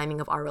ideal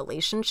timing of our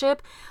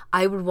relationship,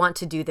 I would want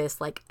to do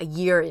this like a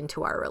year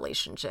into our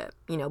relationship,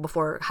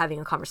 before having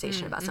a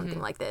conversation about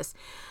something like this.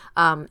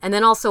 And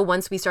then also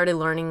once we started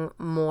learning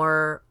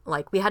more,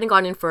 like we hadn't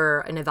gone in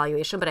for an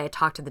evaluation, but I had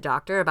talked to the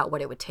doctor about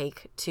what it would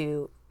take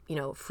to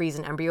freeze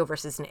an embryo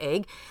versus an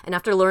egg. And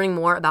after learning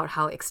more about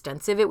how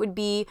extensive it would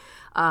be,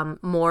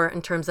 more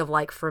in terms of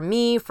like for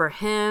me, for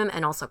him,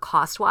 and also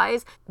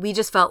cost-wise, we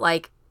just felt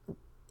like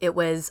it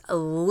was a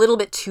little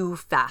bit too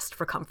fast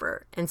for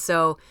comfort. And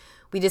so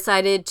we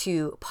decided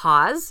to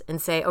pause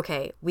and say,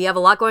 okay, we have a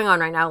lot going on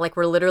right now. Like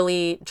we're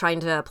literally trying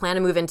to plan a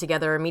move in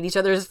together, meet each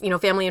other's,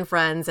 family and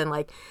friends, and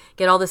like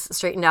get all this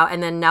straightened out.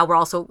 And then now we're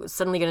also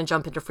suddenly going to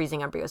jump into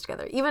freezing embryos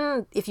together.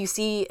 Even if you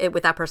see it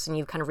with that person,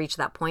 you've kind of reached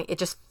that point. It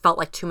just felt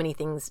like too many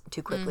things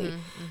too quickly.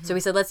 So we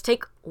said, let's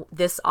take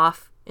this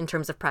off in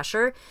terms of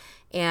pressure,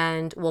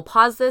 and we'll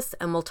pause this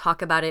and we'll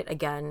talk about it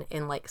again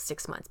in like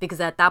 6 months, because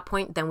at that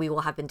point, then we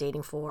will have been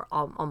dating for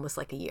almost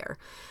like a year.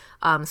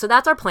 So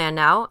that's our plan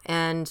now.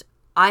 And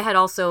I had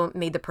also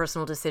made the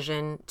personal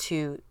decision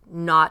to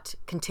not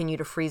continue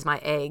to freeze my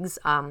eggs,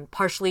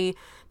 partially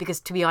because,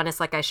 to be honest,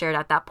 like I shared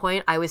at that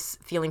point, I was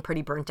feeling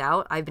pretty burnt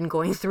out. I've been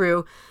going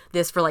through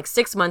this for like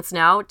 6 months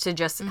now to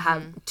just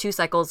have 2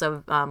 cycles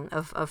of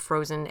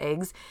frozen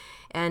eggs.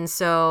 And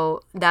so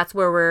that's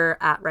where we're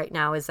at right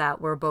now, is that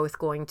we're both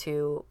going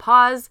to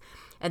pause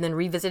and then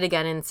revisit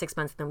again in 6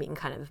 months. Then we can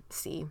kind of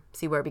see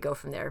where we go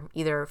from there,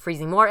 either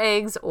freezing more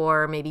eggs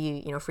or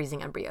maybe,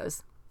 freezing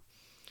embryos.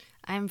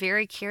 I'm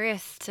very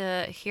curious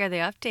to hear the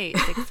update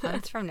 6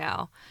 months from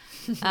now.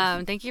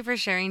 Thank you for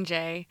sharing,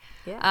 Jay.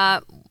 Yeah.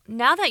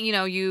 Now that,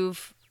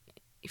 you've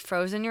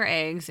frozen your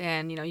eggs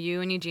and, you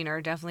and Eugene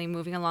are definitely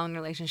moving along in the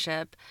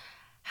relationship,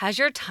 has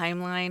your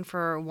timeline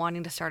for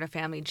wanting to start a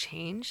family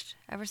changed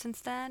ever since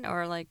then?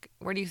 Or like,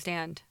 where do you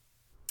stand?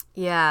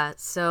 Yeah.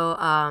 So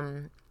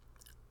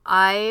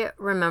I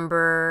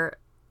remember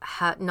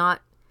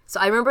So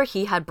I remember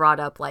he had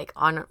brought up, like,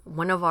 on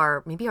one of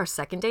maybe our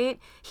second date,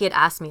 he had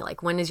asked me,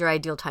 like, when is your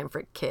ideal time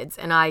for kids?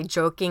 And I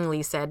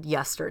jokingly said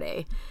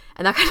yesterday.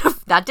 And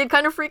that did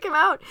kind of freak him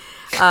out.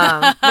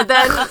 But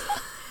then,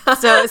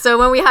 so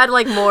when we had,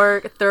 like,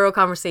 more thorough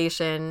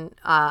conversation,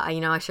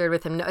 I shared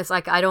with him, it's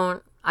like,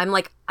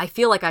 I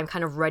feel like I'm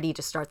kind of ready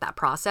to start that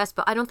process,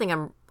 but I don't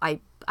think I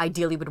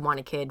ideally would want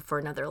a kid for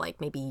another,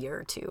 like, maybe year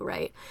or two,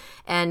 right?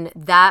 And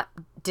that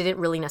didn't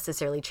really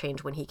necessarily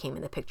change when he came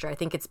in the picture. I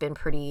think it's been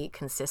pretty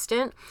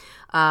consistent.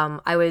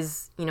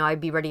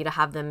 I'd be ready to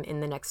have them in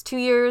the next 2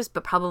 years,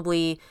 but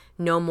probably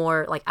no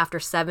more, like, after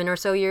 7 or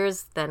so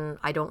years, then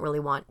I don't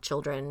really want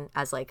children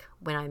as, like,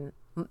 when I'm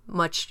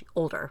much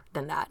older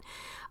than that.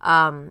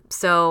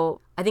 So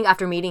I think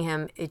after meeting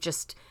him,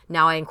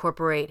 now I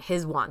incorporate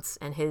his wants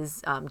and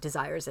his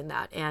desires in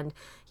that. And,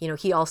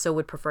 he also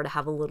would prefer to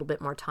have a little bit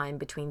more time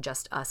between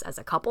just us as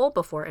a couple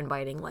before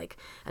inviting like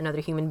another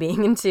human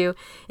being into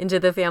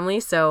the family.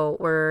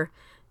 So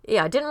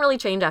it didn't really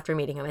change after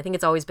meeting him. I think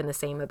it's always been the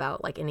same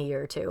about like in a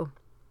year or two.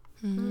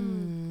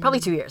 Probably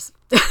 2 years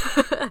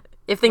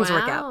if things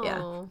work out.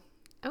 Yeah.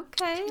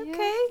 Okay.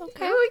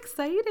 Oh,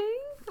 exciting.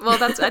 Well,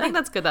 I think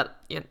that's good that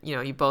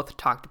you both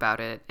talked about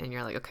it and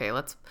you're like, okay,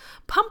 let's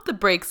pump the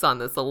brakes on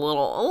this a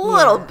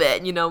little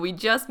bit. We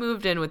just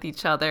moved in with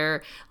each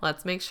other.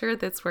 Let's make sure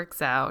this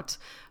works out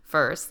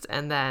first,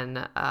 and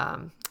then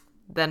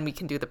we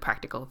can do the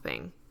practical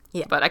thing.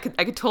 Yeah. But I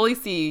could totally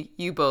see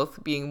you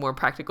both being more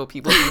practical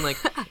people, being like,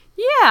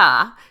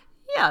 yeah,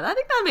 I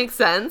think that makes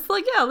sense.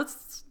 Like, yeah,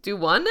 let's do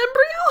one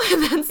embryo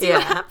and then see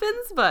what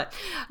happens. But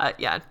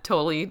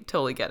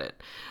totally get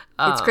it.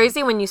 It's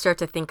crazy when you start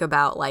to think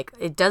about, like,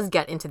 it does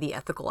get into the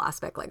ethical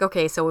aspect. Like,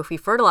 okay, so if we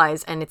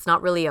fertilize and it's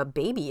not really a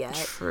baby yet,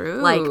 true.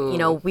 Like,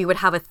 we would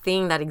have a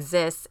thing that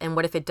exists, and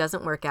what if it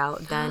doesn't work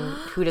out? Then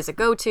who does it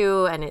go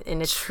to? And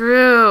it's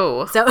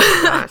true. So,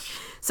 gosh.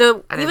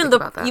 So even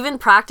even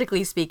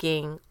practically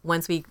speaking,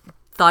 once we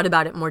thought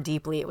about it more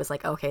deeply, it was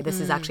like, okay, this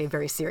is actually a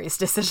very serious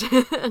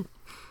decision.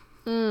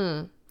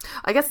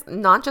 I guess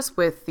not just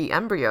with the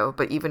embryo,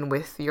 but even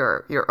with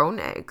your own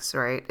eggs,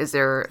 right? Is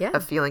there a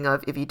feeling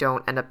of, if you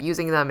don't end up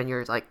using them and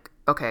you're like,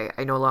 okay,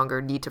 I no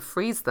longer need to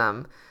freeze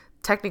them,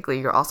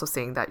 technically you're also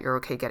saying that you're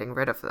okay getting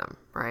rid of them,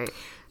 right?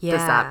 Yeah.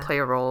 Does that play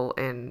a role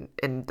in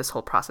this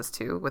whole process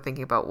too, with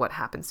thinking about what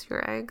happens to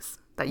your eggs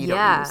that you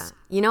don't use?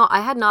 I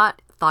had not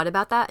thought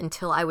about that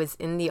until I was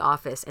in the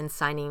office and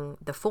signing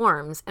the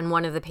forms, and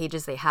one of the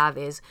pages they have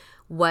is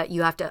what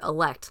you have to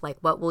elect, like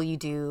what will you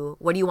do,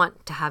 what do you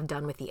want to have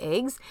done with the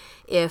eggs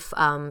if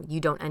you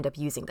don't end up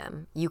using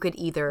them. You could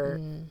either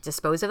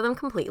dispose of them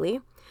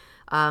completely,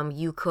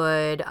 you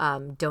could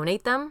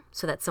donate them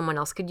so that someone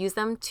else could use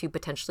them to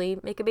potentially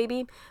make a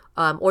baby,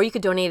 or you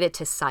could donate it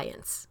to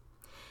science.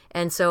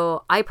 And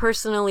so I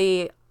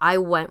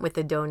went with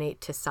the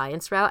donate to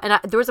science route. And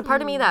there was a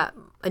part of me that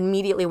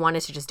immediately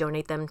wanted to just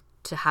donate them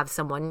to have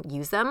someone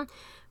use them.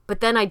 But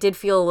then I did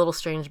feel a little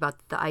strange about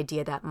the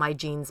idea that my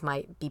genes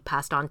might be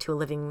passed on to a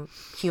living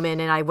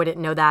human and I wouldn't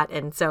know that.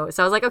 And so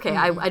I was like, okay,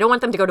 I don't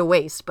want them to go to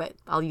waste, but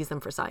I'll use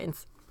them for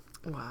science.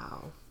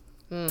 Wow.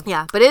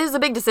 Yeah, but it is a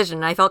big decision.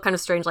 And I felt kind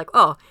of strange, like,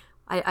 oh,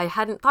 I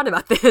hadn't thought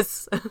about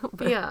this.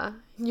 But, Yeah.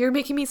 You're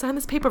making me sign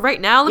this paper right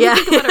now. Let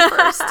me think about it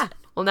first.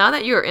 Well, now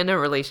that you're in a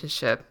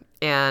relationship,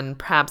 and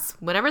perhaps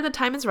whenever the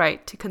time is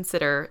right to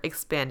consider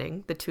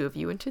expanding the two of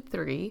you into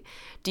 3,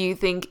 do you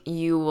think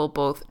you will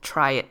both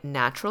try it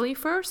naturally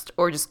first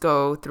or just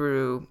go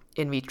through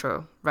in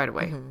vitro right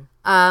away?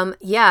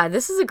 Yeah,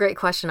 this is a great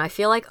question. I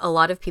feel like a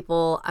lot of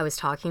people I was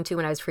talking to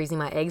when I was freezing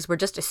my eggs were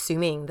just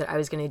assuming that I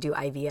was going to do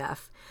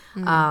IVF.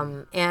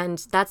 And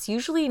that's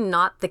usually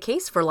not the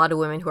case for a lot of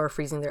women who are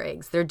freezing their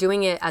eggs. They're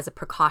doing it as a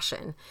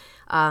precaution.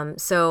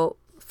 So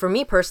for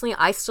me personally,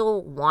 I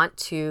still want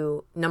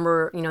to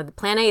the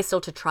plan A is still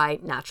to try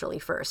naturally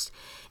first.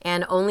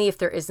 And only if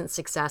there isn't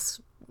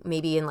success,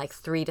 maybe in like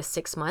 3 to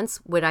 6 months,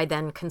 would I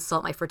then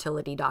consult my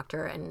fertility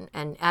doctor. And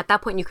at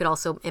that point,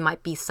 it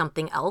might be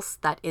something else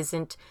that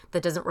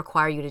doesn't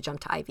require you to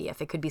jump to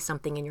IVF. It could be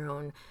something in your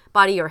own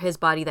body or his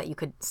body that you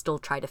could still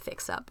try to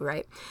fix up,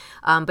 right?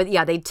 But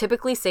yeah, they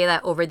typically say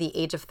that over the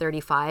age of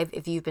 35,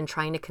 if you've been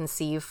trying to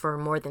conceive for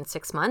more than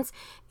 6 months,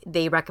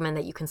 they recommend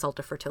that you consult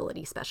a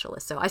fertility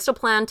specialist. So I still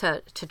plan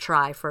to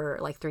try for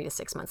like 3 to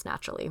 6 months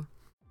naturally.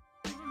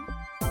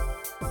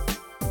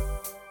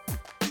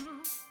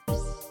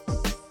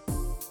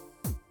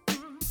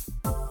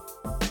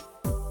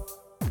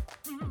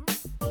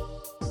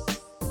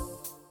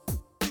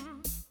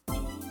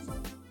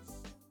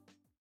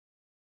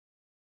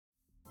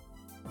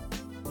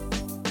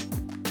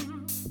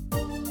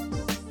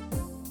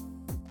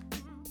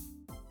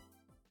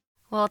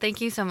 Well,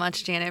 thank you so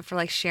much, Janet,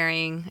 for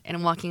sharing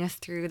and walking us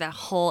through that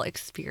whole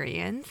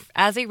experience.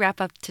 As we wrap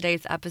up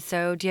today's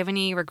episode, do you have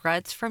any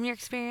regrets from your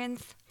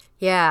experience?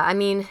 Yeah, I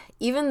mean,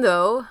 even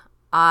though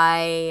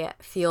I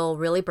feel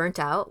really burnt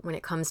out when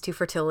it comes to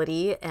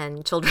fertility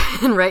and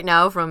children right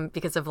now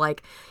because of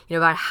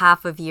about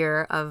half a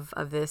year of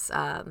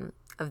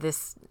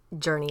this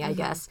journey, I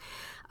guess.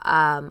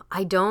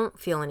 I don't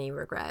feel any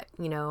regret,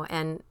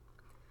 and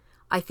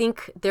I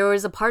think there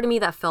was a part of me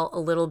that felt a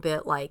little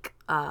bit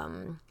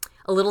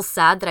a little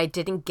sad that I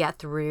didn't get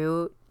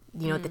through,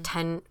 I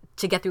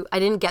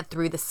didn't get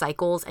through the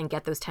cycles and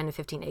get those 10 to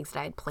 15 eggs that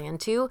I had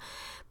planned to.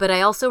 But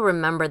I also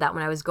remember that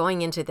when I was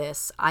going into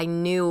this, I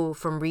knew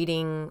from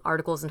reading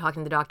articles and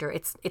talking to the doctor,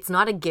 it's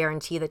not a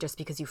guarantee that just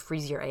because you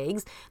freeze your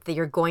eggs that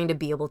you're going to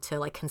be able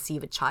to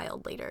conceive a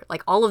child later.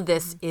 All of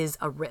this is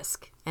a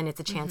risk and it's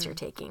a chance you're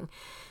taking.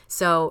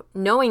 So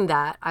knowing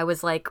that, I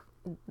was like,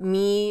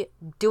 me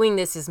doing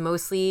this is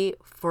mostly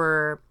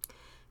for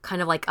kind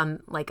of like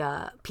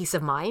a peace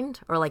of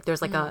mind, or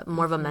there's a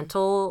more of a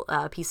mental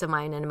peace of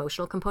mind and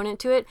emotional component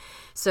to it.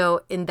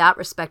 So in that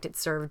respect, it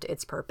served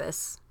its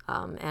purpose,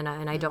 and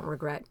I don't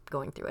regret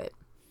going through it.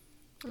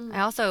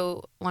 I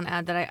also want to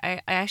add that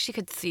I actually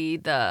could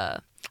see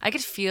I could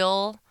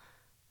feel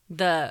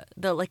the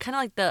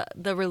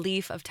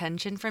relief of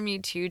tension from you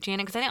too,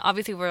 Janet, because I think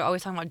obviously we're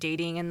always talking about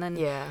dating, and then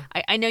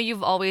I know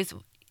you've always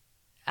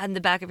in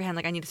the back of your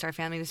hand, I need to start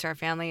a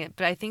family.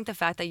 But I think the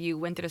fact that you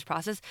went through this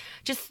process,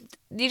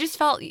 you just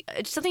felt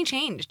something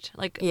changed.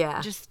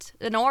 Just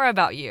an aura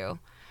about you.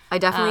 I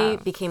definitely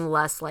became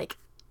less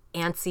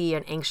antsy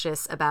and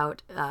anxious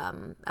about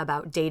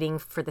dating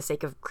for the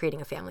sake of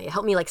creating a family. It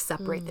helped me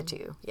separate the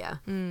two. Yeah.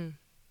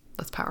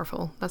 That's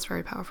powerful. That's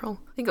very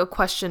powerful. I think a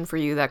question for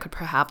you that could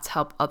perhaps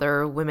help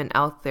other women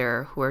out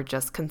there who are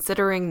just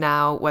considering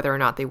now whether or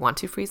not they want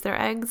to freeze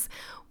their eggs.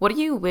 What do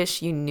you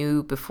wish you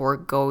knew before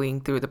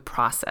going through the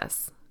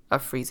process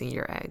of freezing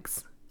your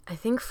eggs? I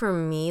think for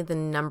me, the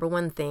number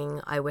one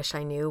thing I wish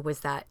I knew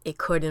was that it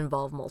could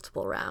involve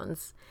multiple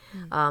rounds.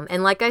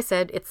 And like I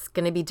said, it's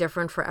going to be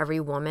different for every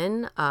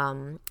woman.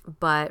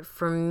 But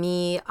for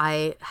me,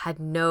 I had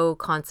no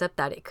concept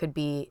that it could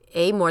be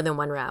more than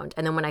one round.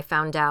 And then when I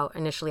found out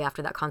initially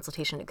after that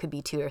consultation, it could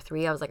be 2 or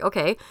 3, I was like,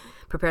 okay,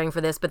 preparing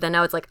for this. But then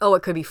now it's it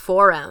could be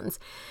 4 rounds.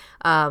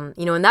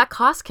 And that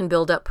cost can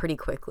build up pretty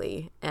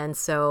quickly. And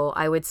so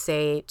I would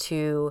say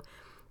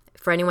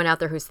for anyone out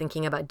there who's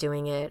thinking about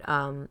doing it,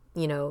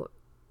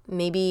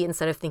 maybe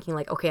instead of thinking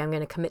okay, I'm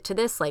going to commit to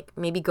this,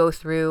 maybe go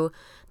through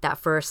that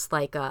first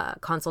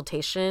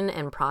consultation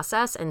and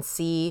process and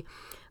see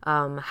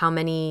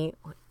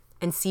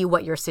see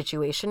what your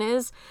situation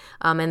is,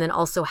 and then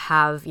also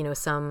have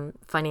some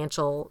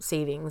financial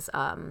savings,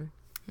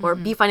 or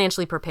be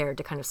financially prepared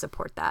to kind of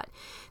support that.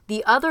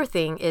 The other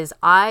thing is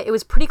it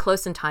was pretty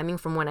close in timing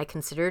from when I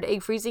considered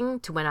egg freezing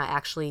to when I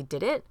actually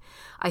did it.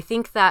 I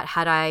think that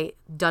had I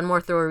done more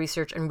thorough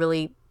research and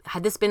really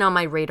had this been on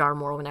my radar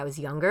more when I was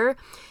younger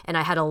and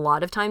I had a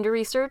lot of time to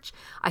research,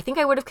 I think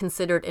I would have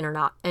considered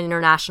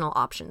international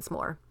options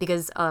more,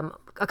 because a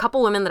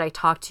couple women that I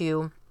talked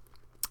to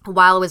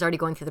while I was already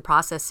going through the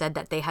process, said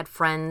that they had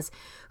friends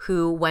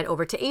who went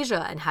over to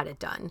Asia and had it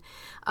done,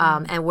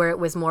 and where it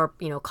was more,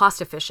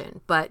 cost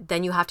efficient. But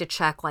then you have to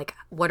check, like,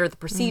 what are the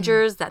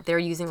procedures that they're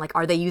using? Like,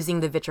 are they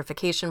using the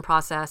vitrification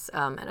process,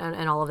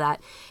 and all of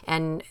that?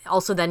 And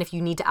also then if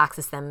you need to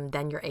access them,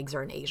 then your eggs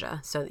are in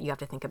Asia. So you have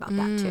to think about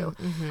that too.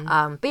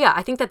 But yeah,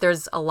 I think that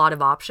there's a lot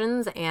of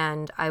options.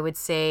 And I would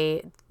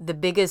say the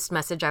biggest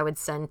message I would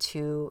send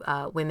to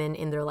women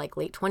in their like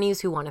late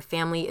 20s who want a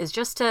family is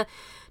just to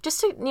do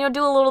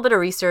a little bit of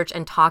research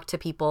and talk to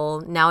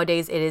people.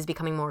 Nowadays, it is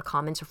becoming more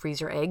common to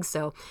freeze your eggs,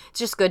 so it's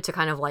just good to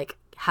kind of like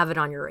have it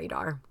on your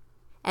radar.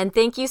 And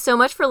thank you so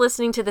much for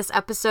listening to this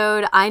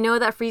episode. I know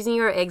that freezing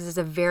your eggs is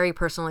a very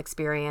personal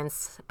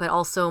experience, but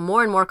also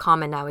more and more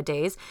common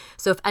nowadays.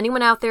 So if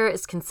anyone out there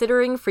is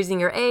considering freezing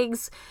your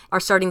eggs, are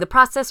starting the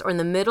process, or in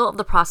the middle of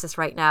the process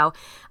right now,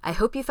 I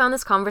hope you found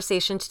this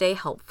conversation today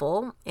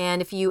helpful.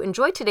 And if you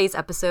enjoyed today's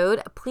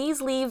episode,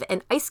 please leave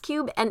an ice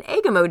cube and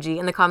egg emoji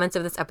in the comments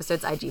of this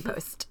episode's IG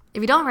post.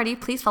 If you don't already,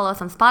 please follow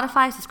us on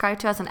Spotify, subscribe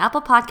to us on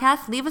Apple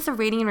Podcasts, leave us a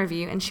rating and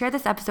review, and share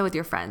this episode with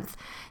your friends.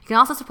 You can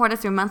also support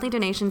us through monthly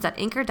donations at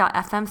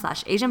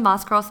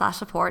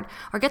anchor.fm/AsianBossGirl/support,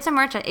 or get some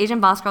merch at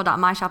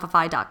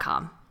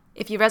asianbossgirl.myshopify.com.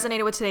 If you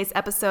resonated with today's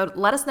episode,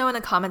 let us know in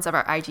the comments of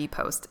our IG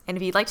post. And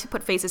if you'd like to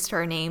put faces to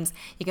our names,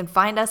 you can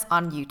find us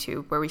on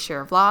YouTube, where we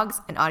share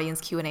vlogs, an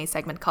audience Q&A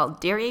segment called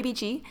Dear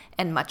ABG,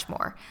 and much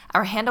more.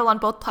 Our handle on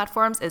both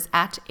platforms is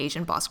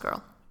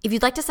 @AsianBossGirl. If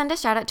you'd like to send a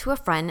shout out to a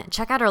friend,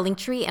 check out our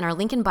Linktree and our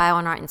link in bio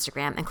on our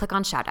Instagram and click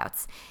on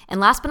shoutouts.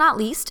 And last but not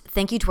least,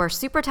 thank you to our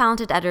super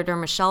talented editor,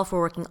 Michelle, for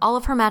working all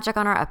of her magic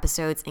on our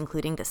episodes,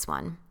 including this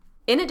one.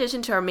 In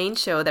addition to our main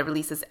show that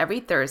releases every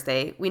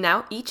Thursday, we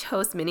now each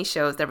host mini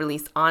shows that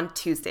release on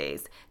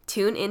Tuesdays.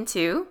 Tune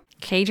into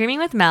K-Dreaming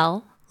with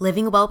Mel,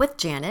 Living Well with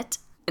Janet,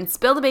 and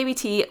Spill the Baby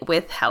Tea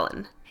with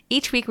Helen.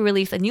 Each week we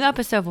release a new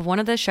episode of one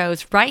of the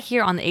shows right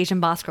here on the Asian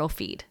Boss Girl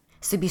feed.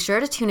 So be sure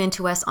to tune in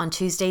to us on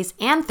Tuesdays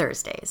and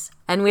Thursdays.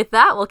 And with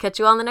that, we'll catch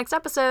you on the next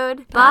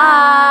episode.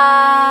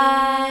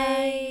 Bye!